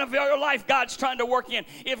element of your life God's trying to work in.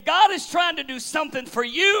 If God is trying to do something for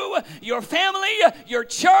you, your family, your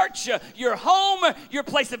church, your home, your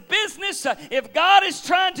place of business, if God is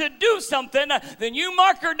trying to do something, then you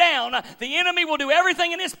mark her down. The enemy will do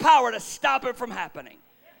everything in his power to stop it from happening.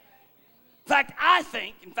 In fact, I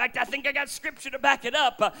think I got scripture to back it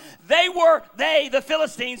up. The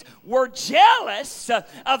Philistines, were jealous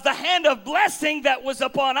of the hand of blessing that was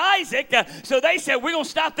upon Isaac. So they said, we're going to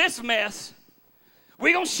stop this mess.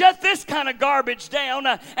 We're going to shut this kind of garbage down.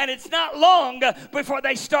 And it's not long before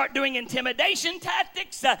they start doing intimidation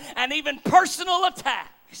tactics and even personal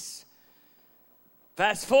attacks.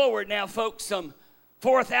 Fast forward now, folks, some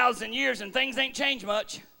 4,000 years and things ain't changed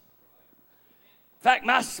much. In fact,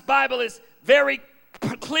 my Bible is very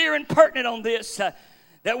clear and pertinent on this,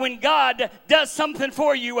 that when God does something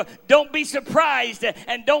for you, don't be surprised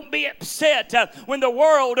and don't be upset when the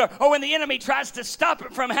world or when the enemy tries to stop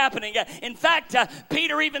it from happening. In fact,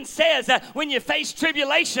 Peter even says, when you face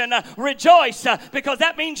tribulation, rejoice, because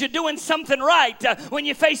that means you're doing something right. When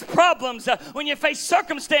you face problems, when you face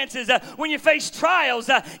circumstances, when you face trials,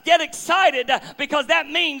 get excited, because that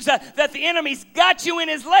means that the enemy's got you in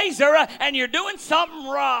his laser and you're doing something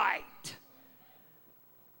right.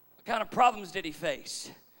 What kind of problems did he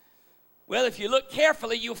face? Well, if you look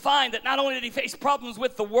carefully, you'll find that not only did he face problems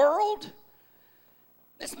with the world,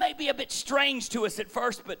 this may be a bit strange to us at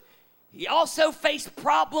first, but he also faced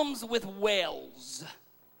problems with wells.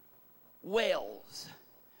 Wells.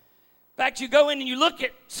 In fact, you go in and you look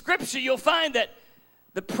at Scripture, you'll find that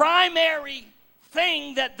the primary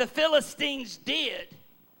thing that the Philistines did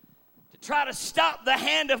to try to stop the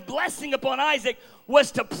hand of blessing upon Isaac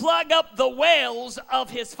was to plug up the wells of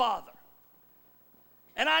his father.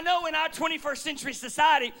 And I know in our 21st century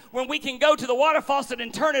society, when we can go to the water faucet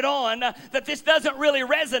and turn it on, that this doesn't really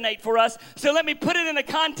resonate for us. So let me put it in a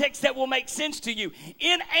context that will make sense to you.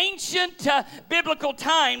 In ancient biblical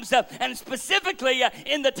times, and specifically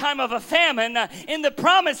in the time of a famine, in the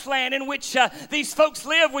promised land in which these folks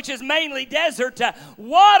live, which is mainly desert,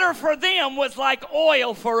 water for them was like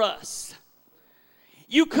oil for us.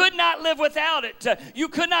 You could not live without it. You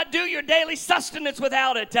could not do your daily sustenance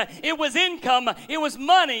without it. It was income. It was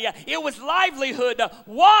money. It was livelihood.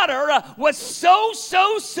 Water was so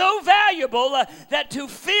valuable that to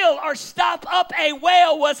fill or stop up a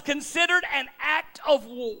well was considered an act of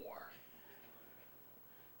war.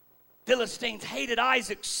 Philistines hated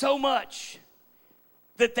Isaac so much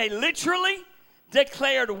that they literally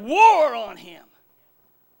declared war on him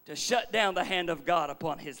to shut down the hand of God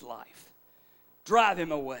upon his life. Drive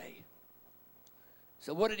him away.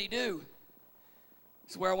 So what did he do?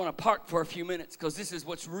 This is where I want to park for a few minutes, because this is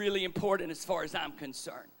what's really important as far as I'm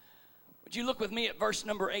concerned. Would you look with me at verse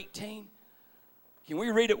number 18? Can we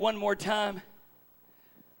read it one more time?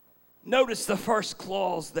 Notice the first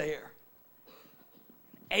clause there.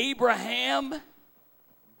 Abraham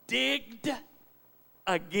digged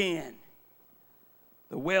again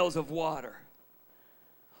the wells of water,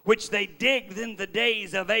 which they digged in the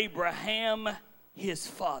days of Abraham his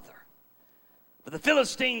father. But the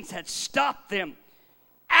Philistines had stopped them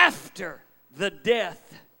after the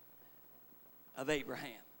death of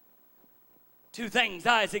Abraham. Two things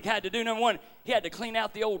Isaac had to do. Number one, he had to clean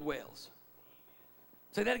out the old wells.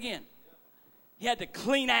 Say that again. He had to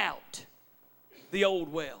clean out the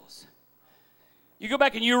old wells. You go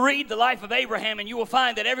back and you read the life of Abraham, and you will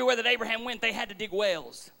find that everywhere that Abraham went, they had to dig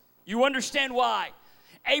wells. You understand why?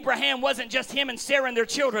 Abraham wasn't just him and Sarah and their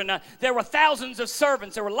children. There were thousands of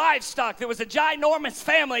servants. There were livestock. There was a ginormous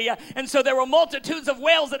family. And so there were multitudes of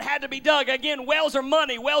wells that had to be dug. Again, wells are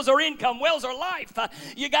money. Wells are income. Wells are life.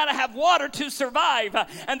 You got to have water to survive.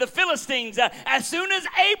 And the Philistines, as soon as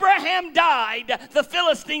Abraham died, the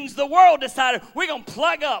Philistines, the world decided, we're going to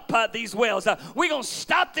plug up these wells. We're going to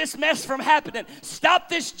stop this mess from happening. Stop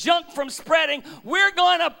this junk from spreading. We're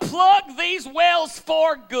going to plug these wells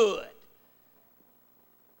for good.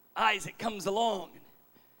 Isaac comes along.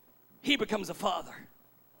 He becomes a father.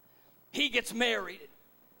 He gets married.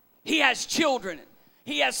 He has children.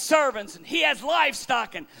 He has servants. And he has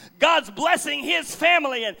livestock. And God's blessing his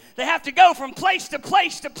family. And they have to go from place to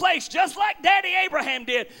place to place, just like Daddy Abraham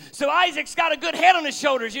did. So Isaac's got a good head on his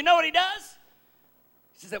shoulders. You know what he does?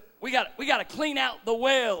 He says, we got to clean out the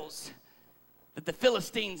wells that the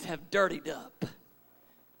Philistines have dirtied up.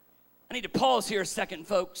 I need to pause here a second,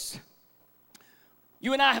 folks.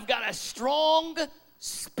 You and I have got a strong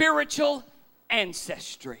spiritual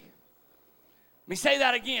ancestry. Let me say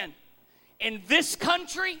that again. In this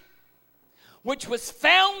country, which was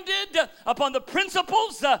founded upon the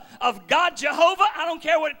principles of God Jehovah, I don't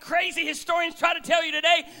care what crazy historians try to tell you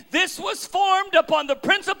today, this was formed upon the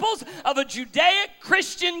principles of a Judaic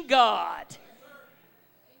Christian God.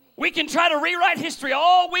 We can try to rewrite history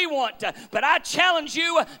all we want, but I challenge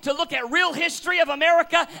you to look at real history of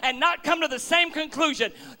America and not come to the same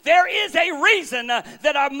conclusion. There is a reason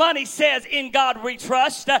that our money says, in God we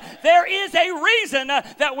trust. There is a reason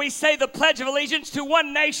that we say the Pledge of Allegiance to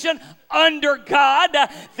one nation under God.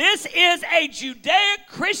 This is a Judaic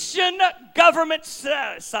Christian government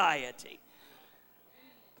society.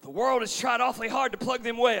 The world has tried awfully hard to plug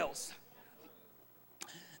them wells.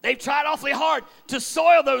 They've tried awfully hard to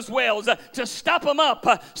soil those wells, to stop them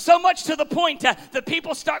up, so much to the point that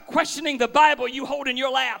people start questioning the Bible you hold in your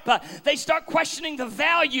lap. They start questioning the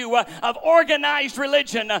value of organized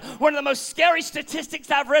religion. One of the most scary statistics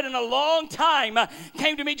I've read in a long time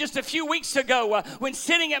came to me just a few weeks ago when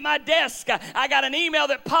sitting at my desk. I got an email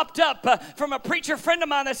that popped up from a preacher friend of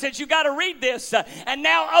mine that said, you got to read this. And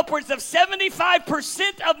now upwards of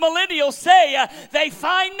 75% of millennials say they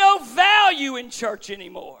find no value in church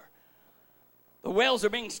anymore. The wells are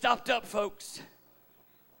being stopped up, folks.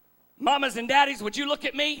 Mamas and daddies, would you look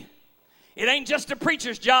at me? It ain't just a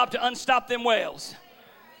preacher's job to unstop them wells.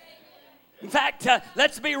 In fact,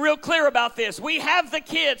 let's be real clear about this. We have the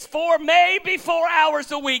kids for maybe 4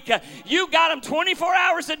 hours a week. You got them 24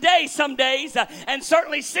 hours a day some days, and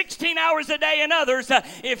certainly 16 hours a day in others.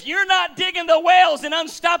 If you're not digging the wells and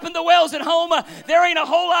unstopping the wells at home, there ain't a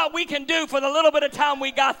whole lot we can do for the little bit of time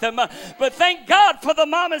we got them. But thank God for the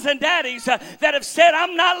mamas and daddies that have said,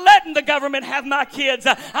 I'm not letting the government have my kids.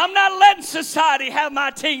 I'm not letting society have my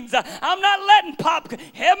teens. I'm not letting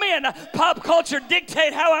pop culture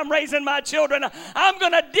dictate how I'm raising my children. I'm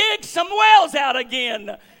going to dig some wells out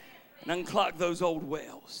again and unclog those old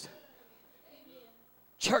wells.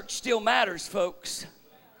 Church still matters, folks.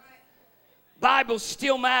 Bible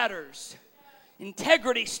still matters.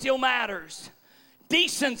 Integrity still matters.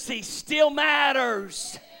 Decency still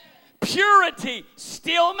matters. Purity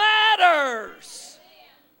still matters.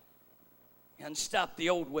 Unstop the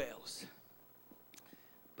old wells.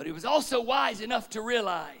 But he was also wise enough to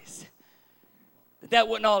realize that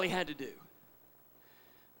wasn't all he had to do.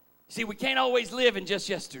 See, we can't always live in just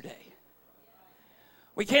yesterday.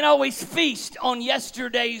 We can't always feast on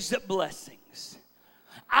yesterday's blessings.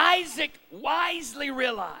 Isaac wisely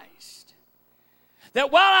realized that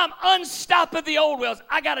while I'm unstopping the old wells,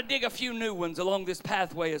 I got to dig a few new ones along this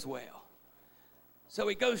pathway as well. So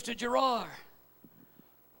he goes to Gerar,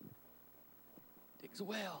 digs a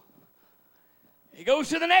well. He goes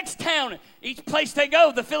to the next town. Each place they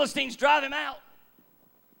go, the Philistines drive him out.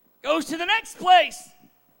 Goes to the next place.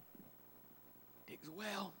 Digs a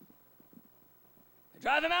well. They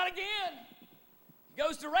drive him out again. He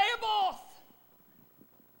goes to Rehoboth.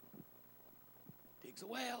 Digs a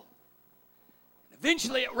well. And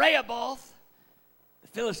eventually at Rehoboth, the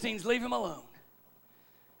Philistines leave him alone.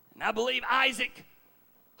 And I believe Isaac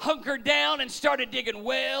hunkered down and started digging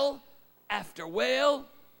well after well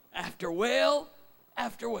after well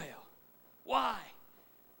after well. Why?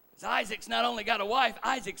 Because Isaac's not only got a wife,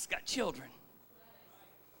 Isaac's got children.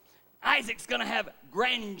 Isaac's going to have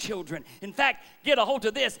grandchildren. In fact, get a hold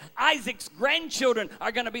of this. Isaac's grandchildren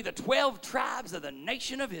are going to be the 12 tribes of the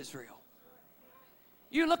nation of Israel.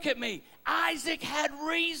 You look at me. Isaac had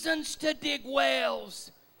reasons to dig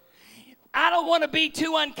wells. I don't want to be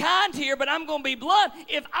too unkind here, but I'm going to be blunt.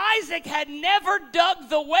 If Isaac had never dug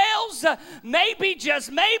the wells, maybe,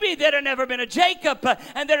 just maybe, there'd have never been a Jacob,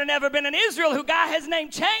 and there'd have never been an Israel who got his name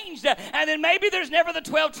changed, and then maybe there's never the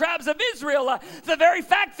 12 tribes of Israel. The very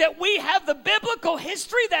fact that we have the biblical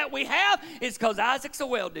history that we have is because Isaac's a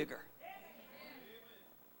well digger.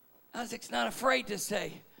 Isaac's not afraid to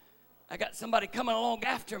say, I got somebody coming along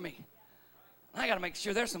after me. I got to make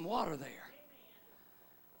sure there's some water there.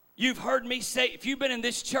 You've heard me say, if you've been in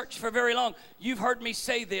this church for very long, you've heard me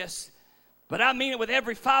say this, but I mean it with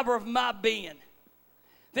every fiber of my being.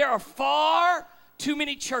 There are far too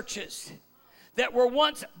many churches that were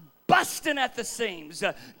once busting at the seams,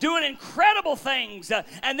 doing incredible things,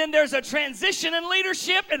 and then there's a transition in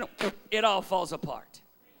leadership, and it all falls apart.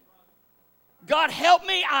 God help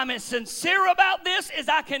me, I'm as sincere about this as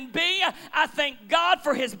I can be. I thank God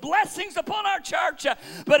for his blessings upon our church.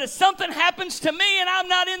 But if something happens to me and I'm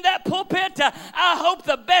not in that pulpit, I hope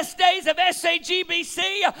the best days of SAGBC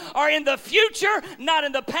are in the future, not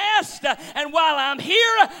in the past. And while I'm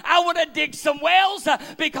here, I want to dig some wells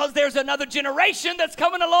because there's another generation that's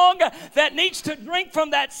coming along that needs to drink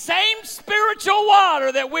from that same spiritual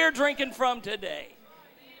water that we're drinking from today.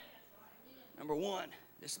 Number one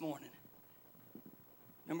this morning.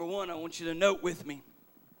 Number one, I want you to note with me,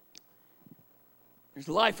 there's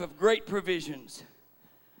a life of great provisions,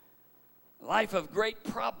 a life of great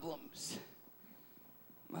problems.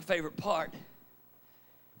 My favorite part,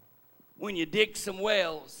 when you dig some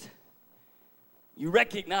wells, you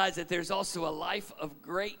recognize that there's also a life of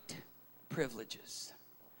great privileges.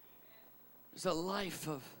 There's a life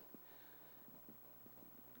of,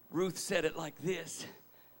 Ruth said it like this,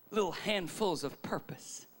 little handfuls of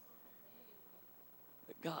purpose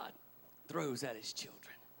God throws at his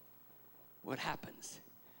children. What happens?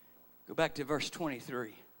 Go back to verse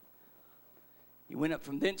 23. He went up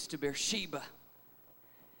from thence to Beersheba.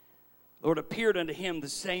 The Lord appeared unto him the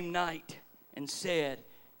same night and said,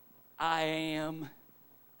 I am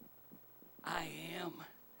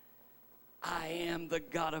the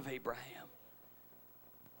God of Abraham.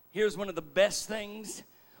 Here's one of the best things.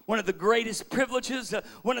 One of the greatest privileges,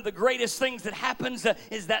 one of the greatest things that happens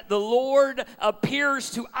is that the Lord appears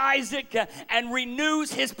to Isaac and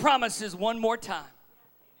renews his promises one more time.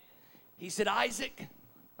 He said, Isaac,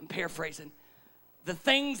 I'm paraphrasing, the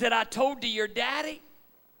things that I told to your daddy,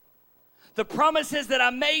 the promises that I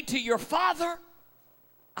made to your father,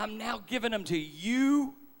 I'm now giving them to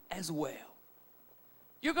you as well.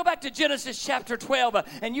 You go back to Genesis chapter 12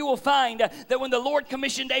 and you will find that when the Lord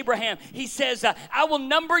commissioned Abraham, he says, I will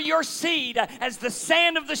number your seed as the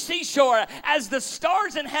sand of the seashore, as the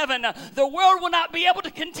stars in heaven. The world will not be able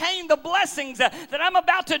to contain the blessings that I'm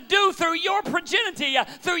about to do through your progeny,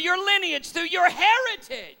 through your lineage, through your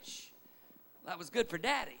heritage. That was good for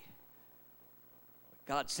daddy.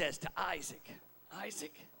 God says to Isaac,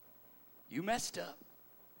 Isaac, you messed up.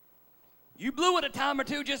 You blew it a time or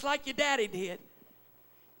two just like your daddy did.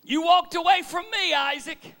 You walked away from me,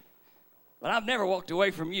 Isaac, but I've never walked away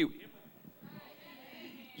from you.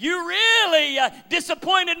 You really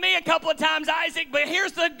disappointed me a couple of times, Isaac, but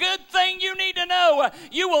here's the good thing you need to know.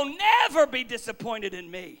 You will never be disappointed in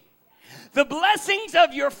me. The blessings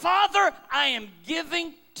of your father I am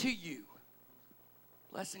giving to you.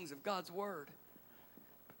 Blessings of God's word.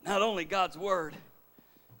 Not only God's word.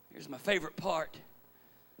 Here's my favorite part.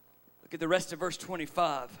 Look at the rest of verse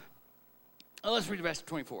 25. Oh, let's read the rest of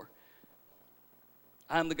 24.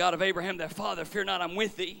 I am the God of Abraham, thy father. Fear not, I'm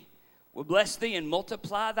with thee. Will bless thee and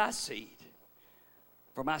multiply thy seed.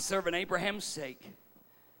 For my servant Abraham's sake.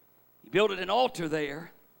 He built an altar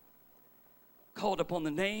there, called upon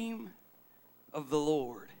the name of the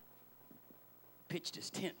Lord. Pitched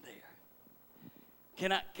his tent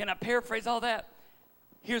there. Can I paraphrase all that?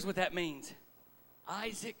 Here's what that means.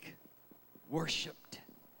 Isaac worshiped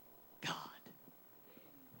God.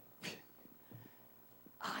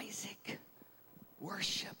 Isaac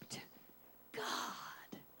worshiped God.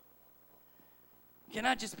 Can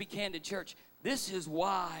I just be candid, church? This is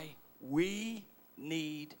why we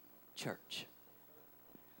need church.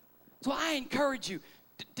 So I encourage you,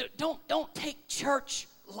 don't take church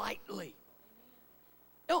lightly.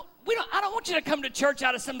 I don't want you to come to church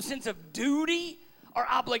out of some sense of duty or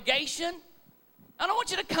obligation. I don't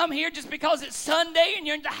want you to come here just because it's Sunday and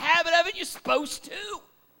you're in the habit of it, you're supposed to.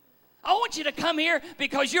 I want you to come here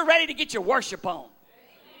because you're ready to get your worship on.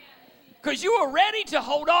 Because you are ready to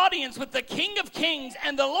hold audience with the King of Kings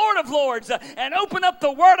and the Lord of Lords and open up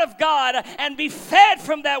the Word of God and be fed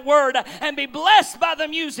from that Word and be blessed by the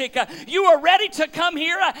music. You are ready to come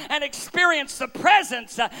here and experience the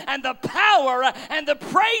presence and the power and the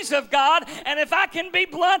praise of God. And if I can be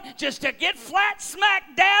blunt, just to get flat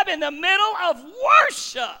smack dab in the middle of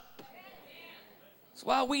worship. That's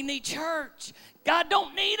why we need church. God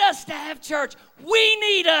don't need us to have church. We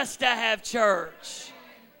need us to have church.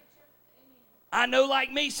 I know, like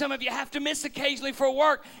me, some of you have to miss occasionally for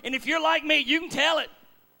work. And if you're like me, you can tell it.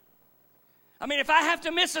 I mean, if I have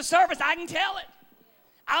to miss a service, I can tell it.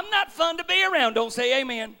 I'm not fun to be around. Don't say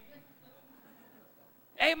amen.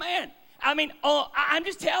 Amen. I mean, I'm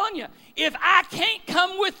just telling you, if I can't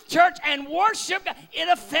come with church and worship, it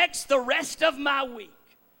affects the rest of my week.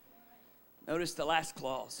 Notice the last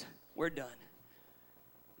clause. We're done.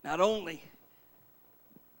 Not only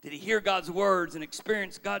did he hear God's words and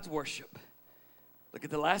experience God's worship, look at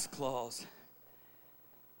the last clause.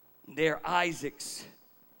 They're Isaac's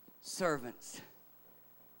servants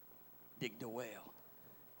digged a well.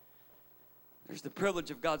 There's the privilege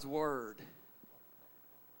of God's word,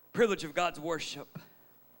 privilege of God's worship.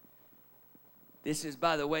 This is,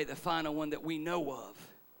 by the way, the final one that we know of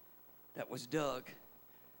that was dug.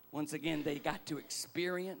 Once again, they got to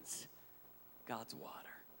experience God's water.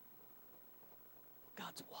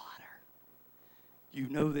 God's water. You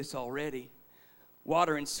know this already.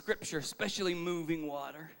 Water in Scripture, especially moving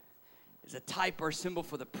water, is a type or symbol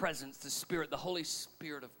for the presence, the Spirit, the Holy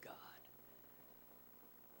Spirit of God.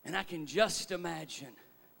 And I can just imagine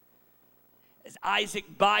as Isaac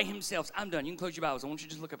by himself, I'm done. You can close your Bibles. I want you to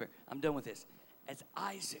just look up here. I'm done with this. As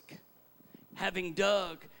Isaac, having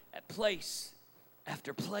dug at place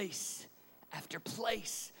after place after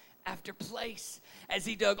place after place, as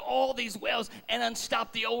he dug all these wells and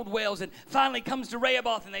unstopped the old wells, and finally comes to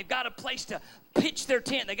Rehoboth, and they've got a place to pitch their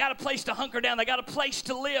tent. They got a place to hunker down. They got a place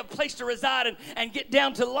to live, place to reside, and get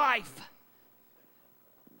down to life.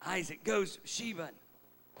 Isaac goes to Sheba.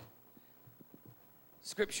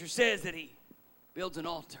 Scripture says that he builds an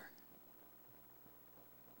altar.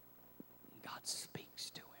 And God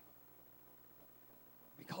speaks to him.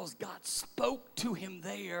 Because God spoke to him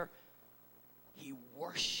there, he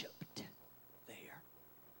worshiped there.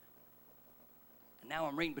 And now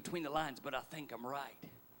I'm reading between the lines, but I think I'm right.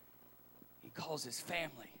 He calls his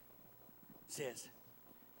family, says,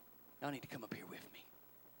 y'all need to come up here with me.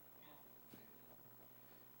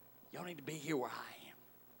 Y'all need to be here where I am.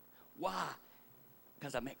 Why?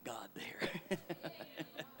 Because I met God there.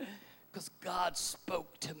 Because God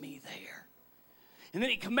spoke to me there. And then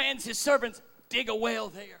he commands his servants, dig a well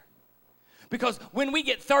there. Because when we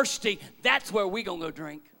get thirsty, that's where we're going to go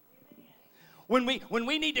drink. When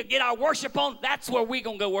we need to get our worship on, that's where we're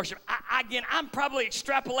going to go worship. Again, I'm probably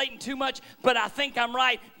extrapolating too much, but I think I'm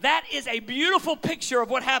right. That is a beautiful picture of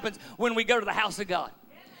what happens when we go to the house of God.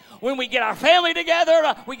 When we get our family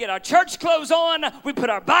together, we get our church clothes on, we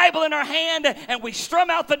put our Bible in our hand, and we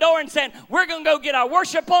strum out the door and say, we're going to go get our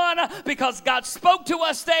worship on because God spoke to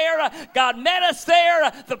us there. God met us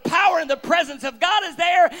there. The power and the presence of God is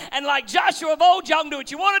there. And like Joshua of old, y'all can do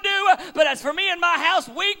what you want to do. But as for me and my house,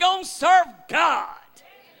 we going to serve God.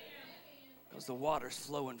 Because the water's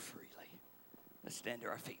flowing freely. Let's stand to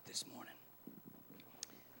our feet this morning.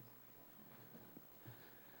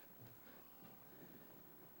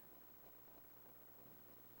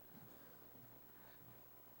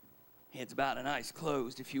 Heads bowed and eyes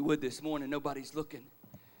closed. If you would this morning, nobody's looking.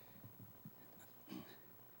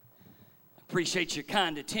 Appreciate your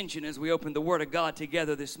kind attention as we open the Word of God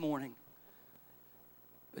together this morning.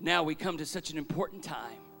 But now we come to such an important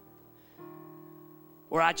time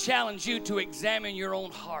where I challenge you to examine your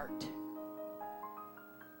own heart,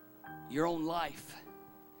 your own life,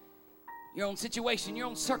 your own situation, your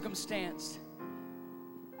own circumstance,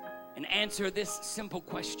 and answer this simple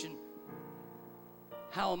question.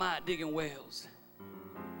 How am I at digging wells?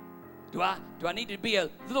 Do I need to be a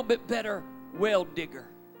little bit better well digger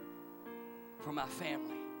for my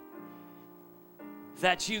family? If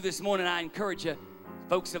that's you this morning, I encourage you.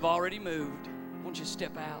 Folks have already moved. Won't you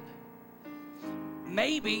step out?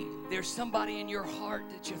 Maybe there's somebody in your heart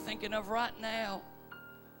that you're thinking of right now.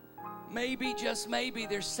 Maybe, just maybe,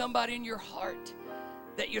 there's somebody in your heart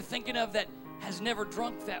that you're thinking of that has never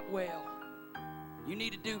drunk that well. You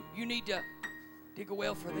need to dig a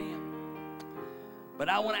well for them. But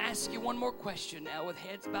I want to ask you one more question now with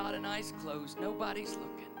heads bowed and eyes closed. Nobody's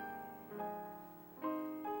looking.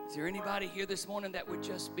 Is there anybody here this morning that would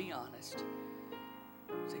just be honest?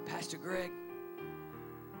 Say, Pastor Greg,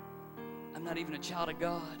 I'm not even a child of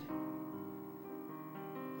God.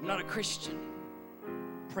 I'm not a Christian.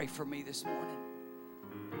 pray for me this morning.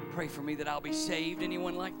 Pray for me that I'll be saved.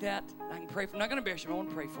 Anyone like that? I can pray for. I'm not going to embarrass you. I want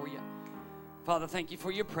to pray for you. Father, thank you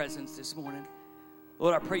for your presence this morning.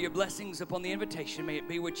 Lord, I pray your blessings upon the invitation. May it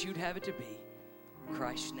be what you'd have it to be. In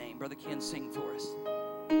Christ's name. Brother Ken, sing for us.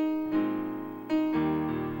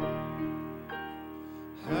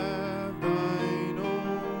 Have thine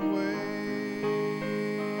own way,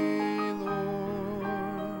 Lord.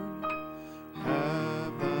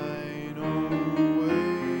 Have thine own way.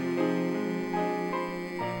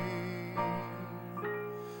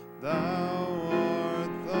 Thou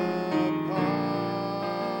art the potter,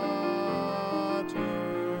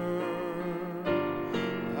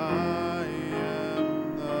 I am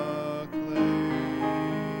the clay.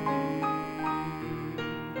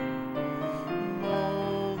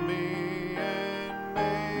 Mold me and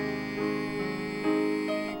make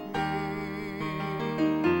me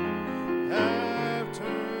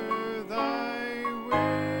after thy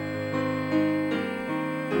will,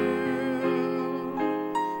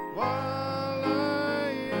 while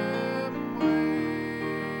I am waiting,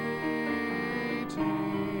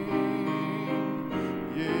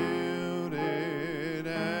 yielded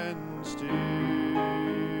and still.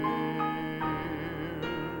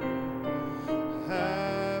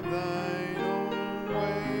 Have thine own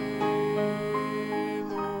way,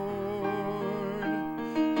 Lord.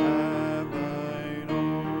 Have thine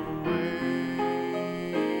own way.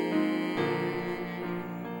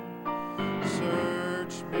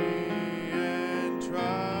 Search me and try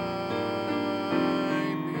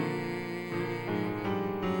me,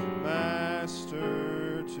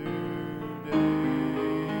 Master, today.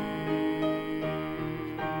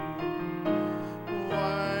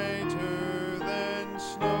 Whiter than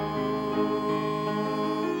snow,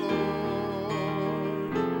 Lord,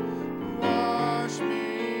 wash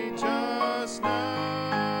me just now,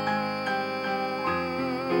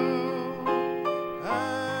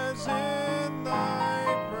 as in thy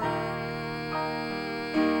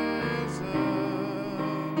presence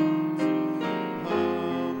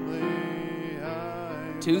humbly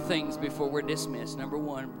I Two things before we're dismissed. Number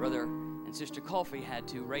one, Brother and Sister Coffee had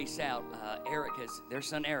to race out. Their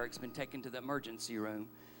son Eric's been taken to the emergency room.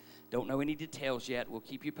 Don't know any details yet. We'll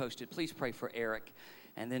keep you posted. Please pray for Eric.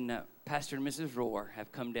 And then Pastor and Mrs. Rohr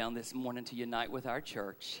have come down this morning to unite with our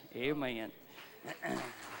church. Amen.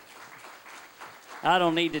 I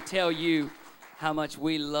don't need to tell you how much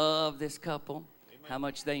we love this couple, how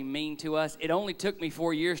much they mean to us. It only took me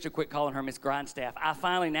 4 years to quit calling her Miss Grindstaff. I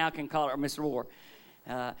finally now can call her Miss Rohr.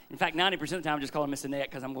 In fact, 90% of the time, I'm just calling Miss Annette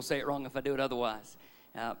because I'm going to say it wrong if I do it otherwise.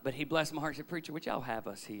 But he blessed my heart. He said, Preacher, would y'all have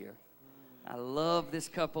us here? I love this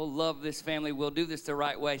couple, love this family. We'll do this the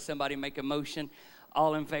right way. Somebody make a motion.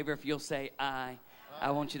 All in favor, if you'll say aye. I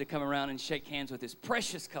want you to come around and shake hands with this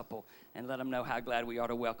precious couple and let them know how glad we are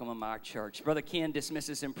to welcome them to our church. Brother Ken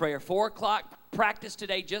dismisses in prayer. 4 o'clock practice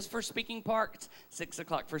today just for speaking parts. 6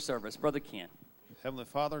 o'clock for service. Brother Ken. Heavenly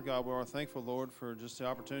Father, God, we are thankful, Lord, for just the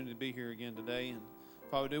opportunity to be here again today. And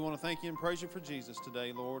Father, we do want to thank you and praise you for Jesus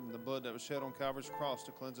today, Lord, and the blood that was shed on Calvary's cross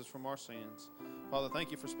to cleanse us from our sins. Father,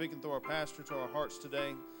 thank you for speaking through our pastor to our hearts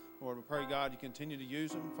today. Lord, we pray, God, you continue to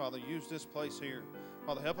use him. Father, use this place here.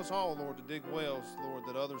 Father, help us all, Lord, to dig wells, Lord,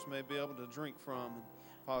 that others may be able to drink from. And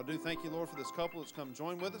Father, I do thank you, Lord, for this couple that's come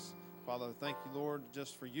join with us. Father, thank you, Lord,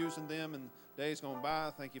 just for using them in days gone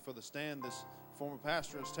by. Thank you for the stand this former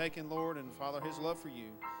pastor has taken, Lord, and Father, his love for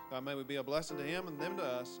you. God, may we be a blessing to him and them to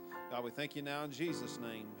us. God, we thank you now in Jesus'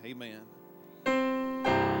 name. Amen.